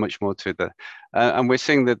much more to that. And we're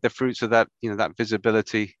seeing the fruits of that, that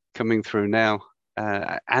visibility coming through now,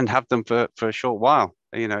 and have them for a short while.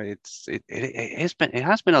 It has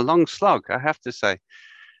been a long slog, I have to say.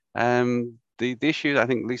 the issue, I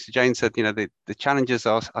think Lisa Jane said, the challenges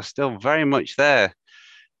are still very much there.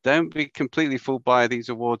 Don't be completely fooled by these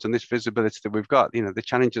awards and this visibility that we've got. The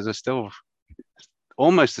challenges are still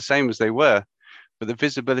almost the same as they were, but the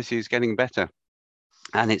visibility is getting better.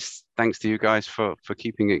 And it's thanks to you guys for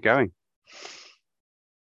keeping it going.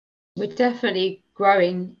 We're definitely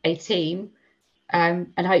growing a team. And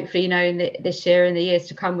hopefully, in this year and the years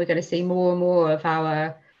to come, we're going to see more and more of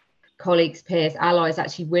our colleagues, peers, allies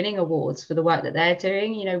actually winning awards for the work that they're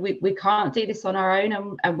doing. We can't do this on our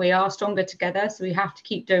own, and we are stronger together. So we have to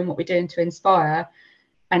keep doing what we're doing to inspire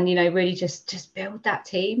and, really just build that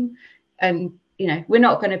team. And, we're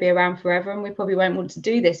not going to be around forever, and we probably won't want to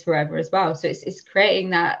do this forever as well. So it's creating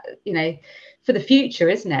that, for the future,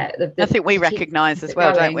 isn't it? I think we recognise as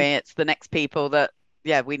well, don't we? It's the next people that,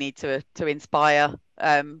 we need to inspire,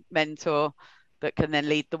 mentor, that can then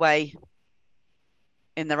lead the way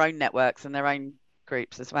in their own networks and their own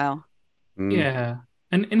groups as well. Yeah.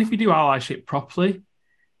 And if you do allyship properly,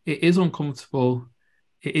 it is uncomfortable,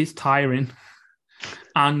 it is tiring,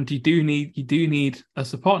 and you do need a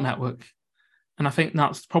support network. And I think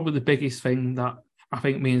that's probably the biggest thing that I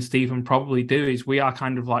think me and Stephen probably do, is we are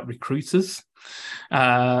kind of like recruiters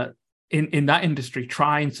in that industry,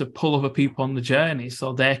 trying to pull other people on the journey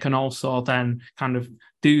so they can also then kind of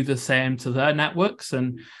do the same to their networks.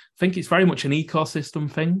 And I think it's very much an ecosystem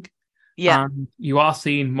thing. Yeah. And you are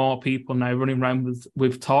seeing more people now running around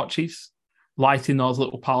with torches, lighting those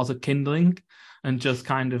little piles of kindling, and just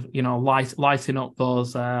kind of, lighting up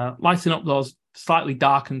those slightly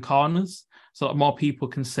darkened corners so that more people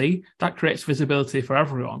can see. That creates visibility for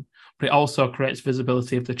everyone, but it also creates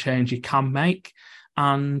visibility of the change you can make.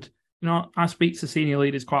 And, I speak to senior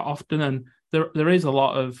leaders quite often, and there is a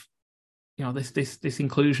lot of, this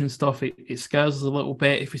inclusion stuff. It scares us a little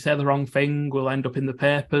bit. If we say the wrong thing, we'll end up in the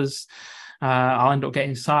papers. I'll end up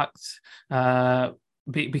getting sacked.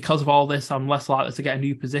 Because of all this, I'm less likely to get a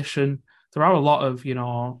new position. There are a lot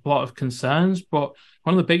of concerns, but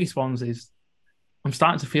one of the biggest ones is I'm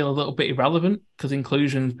starting to feel a little bit irrelevant, because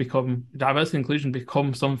diversity and inclusion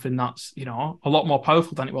become something that's, a lot more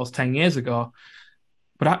powerful than it was 10 years ago.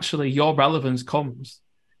 But actually, your relevance comes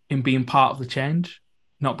in being part of the change,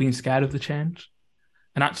 not being scared of the change.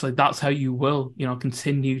 And actually, that's how you will,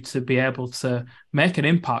 continue to be able to make an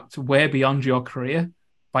impact way beyond your career,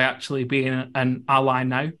 by actually being an ally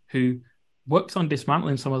now who works on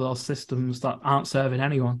dismantling some of those systems that aren't serving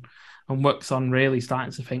anyone, and works on really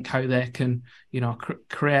starting to think how they can,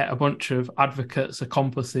 create a bunch of advocates,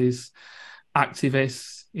 accomplices,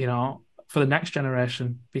 activists, for the next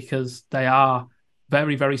generation, because they are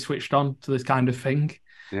very, very switched on to this kind of thing.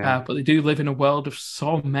 Yeah. But they do live in a world of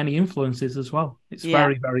so many influences as well. It's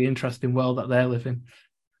very, very interesting world that they live in.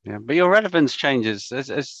 Yeah, but your relevance changes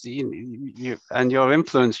as you and your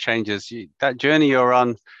influence changes. That journey you're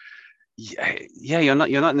on, you're not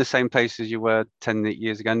in the same place as you were 10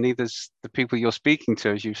 years ago. Neither's the people you're speaking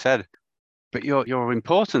to, as you've said. But your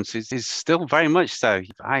importance is still very much so.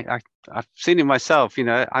 I've seen it myself.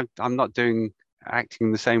 I'm not doing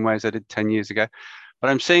acting the same way as I did 10 years ago. But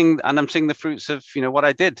I'm seeing the fruits of what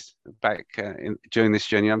I did back during this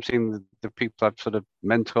journey. I'm seeing the people I've sort of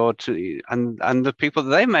mentored and the people that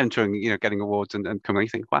they're mentoring, getting awards and coming. You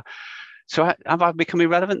think, wow, so have I become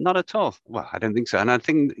irrelevant? Not at all. Well, I don't think so. And I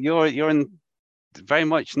think you're in very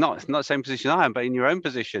much not the same position I am, but in your own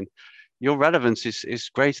position, your relevance is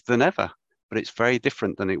greater than ever. But it's very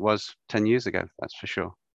different than it was 10 years ago. That's for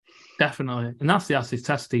sure. Definitely, and that's the acid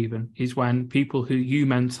test, Stephen. Is when people who you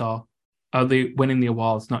mentor are the winning the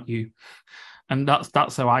awards, not you. And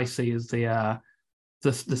that's how I see as the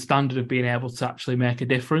standard of being able to actually make a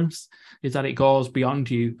difference, is that it goes beyond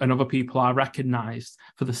you, and other people are recognised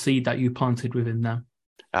for the seed that you planted within them.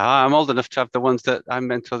 I'm old enough to have the ones that I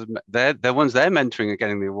mentored. The ones they're mentoring are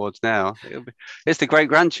getting the awards now. It's the great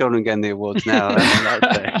grandchildren getting the awards now.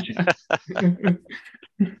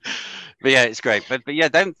 But yeah, it's great. But yeah,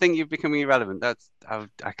 don't think you're becoming irrelevant.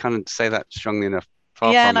 I can't say that strongly enough.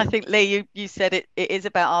 And I think, Lee, you said it is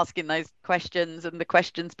about asking those questions, and the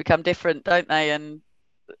questions become different, don't they? And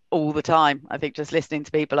all the time, I think just listening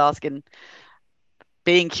to people asking,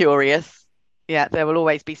 being curious, there will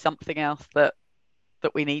always be something else that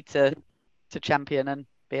we need to champion and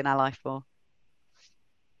be an ally for.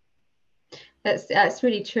 That's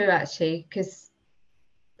really true, actually, because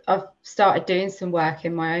I've started doing some work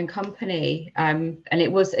in my own company, and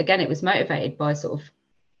it was motivated by sort of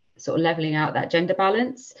leveling out that gender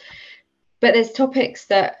balance. But there's topics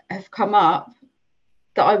that have come up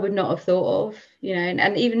that I would not have thought of,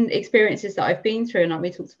 and even experiences that I've been through, and like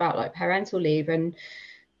we talked about, like parental leave, and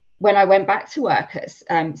when I went back to work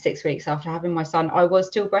at 6 weeks after having my son, I was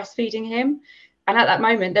still breastfeeding him. And at that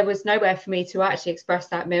moment, there was nowhere for me to actually express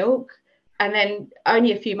that milk. And then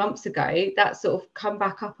only a few months ago, that sort of come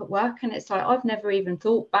back up at work. And it's like, I've never even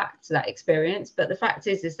thought back to that experience. But the fact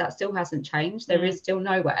is that still hasn't changed. There is still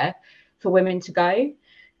nowhere for women to go.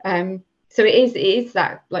 So it is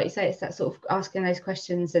that, like you say, it's that sort of asking those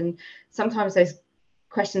questions. And sometimes those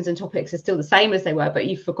questions and topics are still the same as they were, but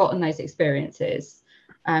you've forgotten those experiences.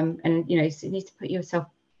 And, you know, so you need to put yourself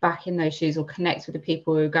back in those shoes or connect with the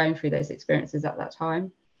people who are going through those experiences at that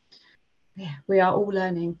time. Yeah, we are all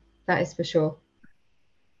learning. That is for sure.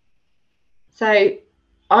 So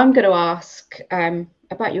I'm going to ask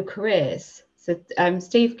about your careers. So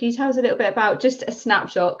Steve, can you tell us a little bit about just a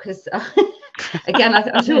snapshot? Because again,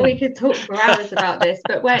 I'm sure we could talk for hours about this,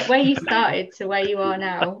 but where you started to where you are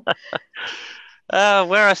now.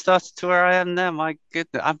 Where I started to where I am now, my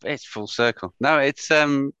goodness, it's full circle. No, it's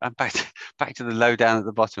I'm back to the low down at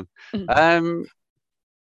the bottom.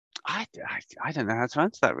 I don't know how to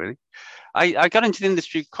answer that really. I got into the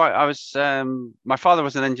industry my father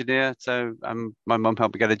was an engineer, so my mum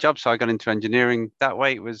helped me get a job, so I got into engineering that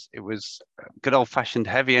way. It was good old fashioned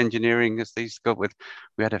heavy engineering, as they used to go with.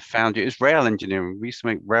 We had a foundry. It was rail engineering. We used to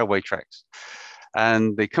make railway tracks,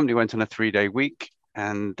 and the company went on a 3-day week,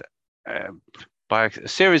 and by a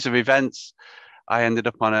series of events, I ended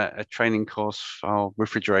up on a training course for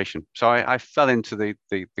refrigeration. So I fell into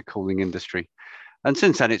the cooling industry. And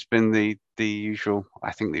since then, it's been the usual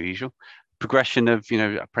progression of, you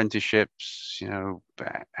know, apprenticeships, you know,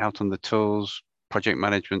 out on the tools, project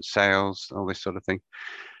management, sales, all this sort of thing.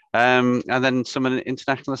 And then some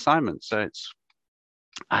international assignments. So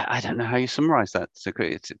I don't know how you summarize that. So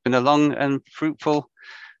it's been a long and fruitful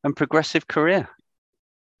and progressive career.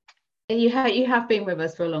 You have been with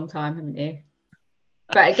us for a long time, haven't you?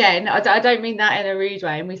 But again, I don't mean that in a rude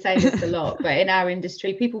way, and we say this a lot, but in our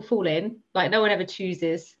industry, people fall in. Like, no one ever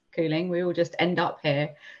chooses cooling. We all just end up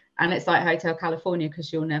here. And it's like Hotel California,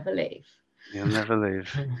 because you'll never leave. You'll never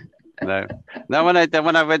leave. No. When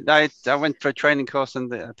I went for a training course,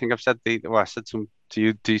 and I think I've said I said to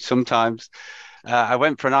you sometimes. I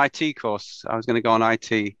went for an IT course. I was going to go on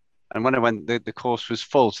IT. And when I went, the course was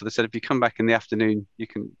full. So they said, if you come back in the afternoon,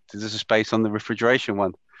 there's a space on the refrigeration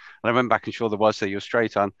one. And I went back and sure there was, so you're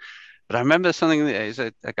straight on. But I remember something that is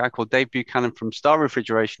a guy called Dave Buchanan from Star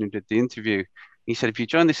Refrigeration who did the interview. He said, if you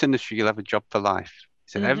join this industry, you'll have a job for life.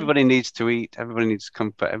 He said, everybody needs to eat, everybody needs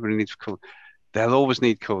comfort, everybody needs cool. They'll always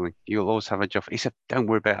need cooling. You'll always have a job. He said, don't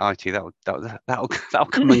worry about IT. That'll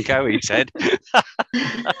come and go, he said.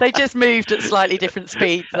 They just moved at slightly different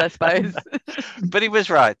speeds, I suppose. But he was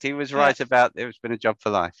right. He was right about it's been a job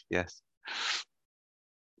for life. Yes.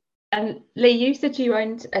 And Lee, you said you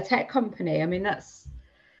owned a tech company. I mean, that's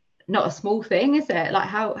not a small thing, is it? Like,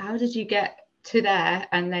 how did you get to there,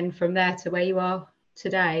 and then from there to where you are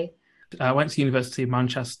today? I went to University of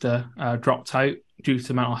Manchester, dropped out due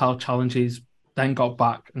to mental health challenges, then got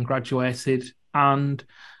back and graduated. And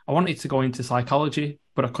I wanted to go into psychology,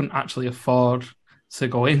 but I couldn't actually afford to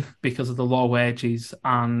go in because of the low wages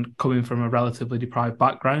and coming from a relatively deprived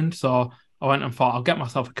background. So I went and thought, I'll get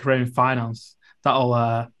myself a career in finance.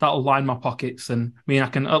 That'll line my pockets and mean I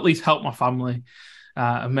can at least help my family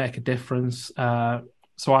and make a difference.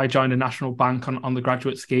 So I joined a national bank on the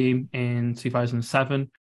graduate scheme in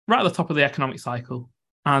 2007, right at the top of the economic cycle.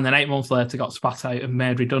 And then 8 months later, got spat out and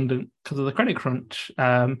made redundant because of the credit crunch.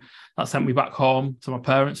 That sent me back home to my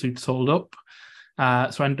parents who'd sold up.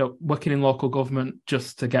 So I ended up working in local government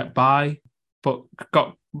just to get by, but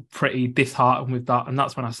got pretty disheartened with that. And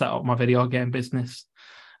that's when I set up my video game business.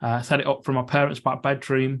 Set it up from my parents' back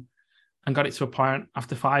bedroom and got it to a point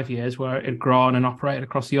after 5 years where it had grown and operated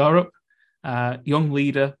across Europe. Young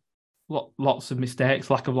leader, lots of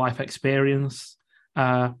mistakes, lack of life experience,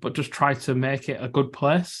 but just tried to make it a good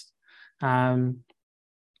place. Then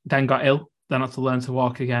got ill, then had to learn to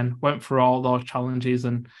walk again, went through all those challenges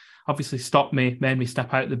and obviously made me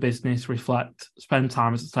step out of the business, reflect, spend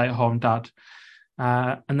time as a stay-at-home dad,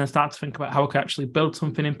 and then start to think about how I could actually build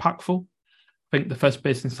something impactful. I think the first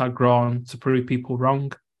business I'd grown to prove people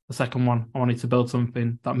wrong. The second one, I wanted to build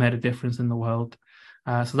something that made a difference in the world.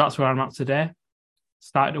 So that's where I'm at today.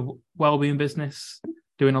 Started a wellbeing business,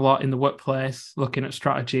 doing a lot in the workplace, looking at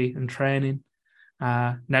strategy and training,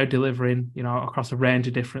 now delivering, across a range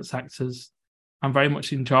of different sectors. I very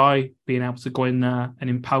much enjoy being able to go in there and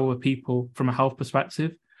empower people from a health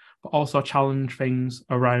perspective, but also challenge things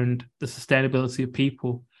around the sustainability of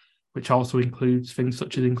people, which also includes things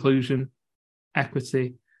such as inclusion,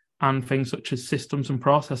 equity, and things such as systems and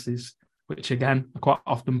processes, which again are quite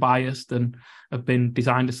often biased and have been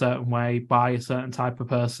designed a certain way by a certain type of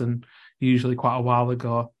person, usually quite a while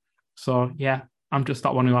ago. So yeah, I'm just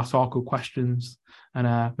that one who asks awkward questions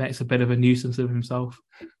and makes a bit of a nuisance of himself.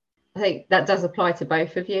 I think that does apply to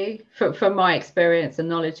both of you from my experience and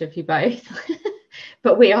knowledge of you both.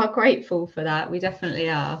 But we are grateful for that. We definitely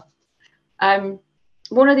are.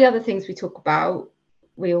 One of the other things we talk about,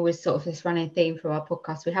 we always sort of this running theme for our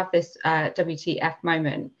podcast, we have this WTF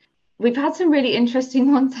moment. We've had some really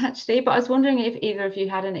interesting ones actually, but I was wondering if either of you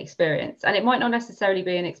had an experience, and it might not necessarily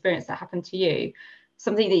be an experience that happened to you,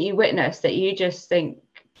 something that you witnessed that you just think,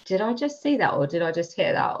 did I just see that, or did I just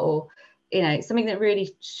hear that, or something that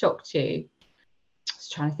really shocked you. I was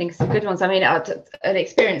trying to think of some good ones. I mean, an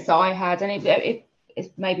experience that I had, and it's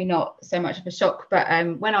maybe not so much of a shock, but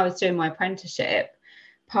when I was doing my apprenticeship,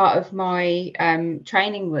 part of my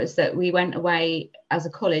training was that we went away as a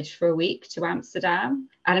college for a week to Amsterdam,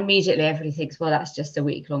 and immediately everybody thinks, well, that's just a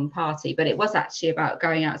week-long party, but it was actually about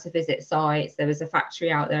going out to visit sites. There was a factory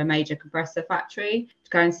out there, a major compressor factory, to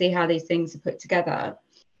go and see how these things are put together.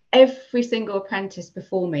 Every single apprentice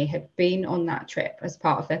before me had been on that trip as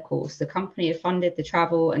part of their course. The company had funded the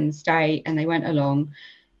travel and stay, and they went along.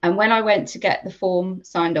 And when I went to get the form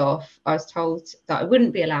signed off, I was told that I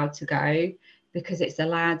wouldn't be allowed to go because it's a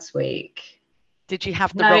lads' week. Did you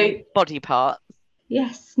have the wrong body part?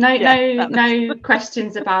 Yes. No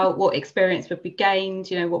questions about what experience would be gained.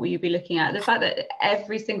 What will you be looking at? The fact that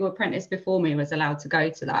every single apprentice before me was allowed to go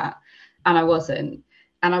to that, and I wasn't.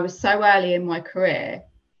 And I was so early in my career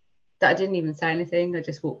that I didn't even say anything. I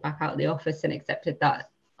just walked back out of the office and accepted that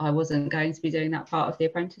I wasn't going to be doing that part of the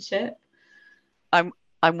apprenticeship.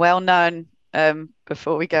 I'm well known,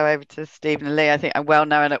 before we go over to Stephen and Lee, I think I'm well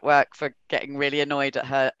known at work for getting really annoyed at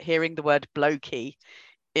her hearing the word blokey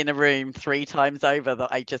in a room 3 times over,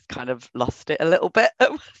 that I just kind of lost it a little bit.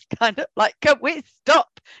 It was kind of like, can we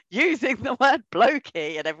stop using the word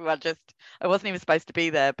blokey? And everyone I wasn't even supposed to be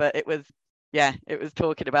there, but it was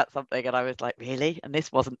talking about something, and I was like, really? And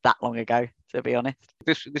this wasn't that long ago, to be honest.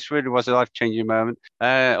 This really was a life-changing moment.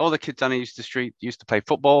 All the kids on Easter Street used to play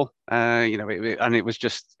football, and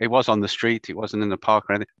it was on the street. It wasn't in the park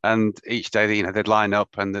or anything. And each day, they'd line up,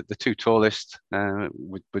 and the 2 tallest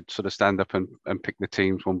would sort of stand up and pick the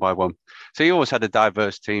teams one by one. So you always had a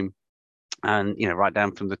diverse team. And right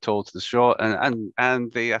down from the tall to the short,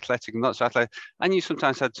 and the athletic and not so athletic. And you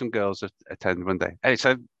sometimes had some girls attend one day. And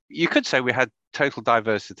so you could say we had total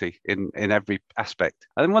diversity in every aspect.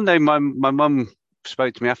 And then one day my mum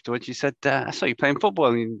spoke to me afterwards. She said, I saw you playing football,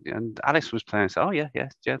 and Alice was playing. I said, oh, yeah,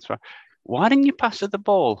 that's right. Why didn't you pass her the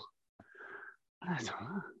ball? I thought,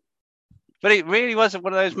 oh. But it really wasn't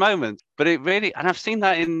one of those moments. But it really, and I've seen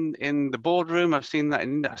that in the boardroom. I see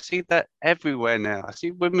that everywhere now. I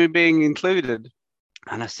see women being included,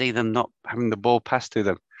 and I see them not having the ball passed to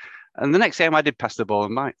them. And the next game I did pass the ball,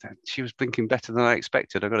 and she was blinking better than I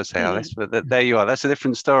expected. I've got to say, Alice, but there you are. That's a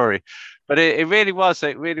different story. But it really was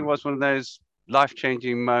one of those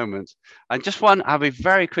life-changing moments. And just one, I'll be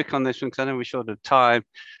very quick on this one because I know we're short of time.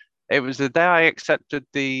 It was the day I accepted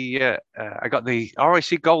I got the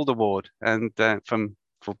RAC Gold Award and for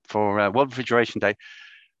World Refrigeration Day.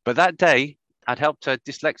 But that day, I'd helped a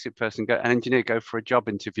dyslexic person, an engineer, go for a job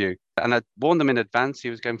interview. And I'd warned them in advance he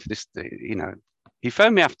was going for this, He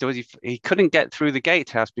phoned me afterwards. He couldn't get through the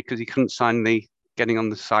gatehouse because he couldn't sign the getting on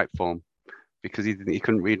the site form because he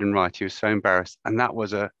couldn't read and write. He was so embarrassed. And that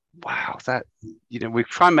was we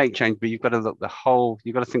try and make change, but you've got to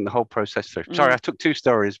think the whole process through. Sorry, I took 2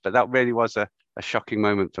 stories, but that really was a shocking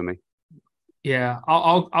moment for me. Yeah,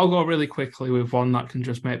 I'll go really quickly with one that can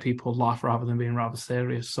just make people laugh rather than being rather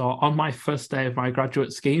serious. So on my first day of my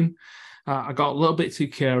graduate scheme, I got a little bit too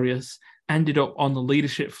curious, ended up on the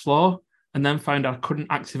leadership floor, and then found I couldn't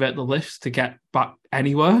activate the lifts to get back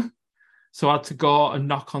anywhere. So I had to go and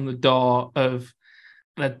knock on the door of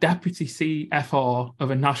the deputy CFO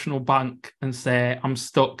of a national bank and say, I'm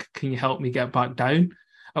stuck, can you help me get back down?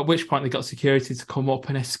 At which point they got security to come up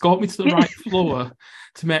and escort me to the right floor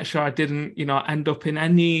to make sure I didn't, end up in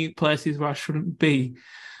any places where I shouldn't be.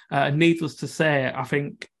 Needless to say, I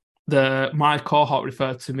think my cohort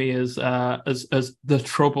referred to me as the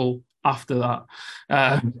trouble after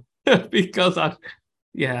that. Because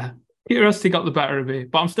curiosity got the better of me.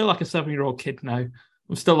 But I'm still like a 7-year-old kid now.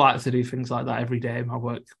 I'm still like to do things like that every day in my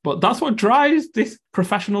work. But that's what drives this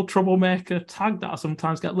professional troublemaker tag that I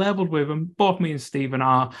sometimes get labelled with. And both me and Stephen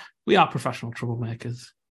we are professional troublemakers.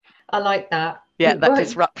 I like that. Yeah, that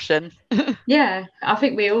disruption. Yeah, I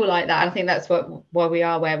think we all like that. I think that's why we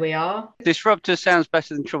are where we are. Disruptor sounds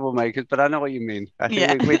better than troublemakers, but I know what you mean. I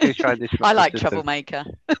think we do try disruptor. I like troublemaker.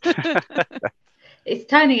 it's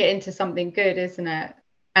turning it into something good, isn't it?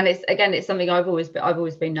 And it's something I've always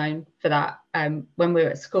been known for that. When we were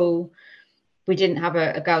at school, we didn't have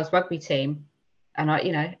a girls rugby team, and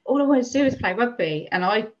all I wanted to do was play rugby, and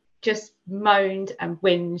I just moaned and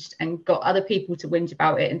whinged and got other people to whinge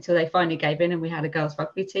about it until they finally gave in and we had a girls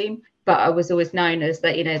rugby team. But I was always known as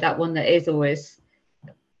that, that one that is always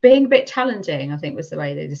being a bit challenging, I think was the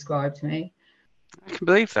way they described me. I can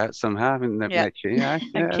believe that somehow. I haven't met you. Yeah,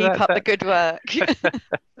 and keep up the good work.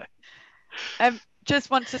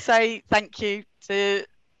 Just want to say thank you to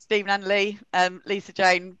Stephen and Lee. Lisa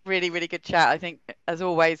Jane, really, really good chat. I think, as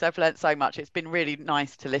always, I've learned so much. It's been really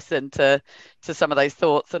nice to listen to some of those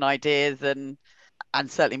thoughts and ideas, and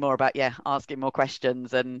certainly more about, asking more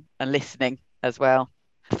questions and listening as well.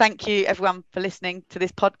 Thank you, everyone, for listening to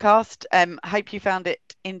this podcast. Hope you found it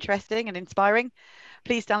interesting and inspiring.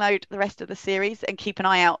 Please download the rest of the series and keep an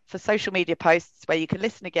eye out for social media posts where you can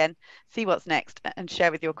listen again, see what's next, and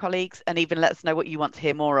share with your colleagues, and even let us know what you want to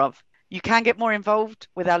hear more of. You can get more involved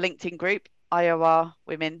with our LinkedIn group, IOR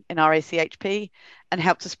Women in RACHP, and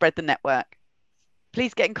help to spread the network.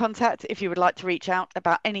 Please get in contact if you would like to reach out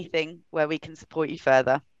about anything where we can support you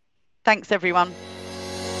further. Thanks, everyone.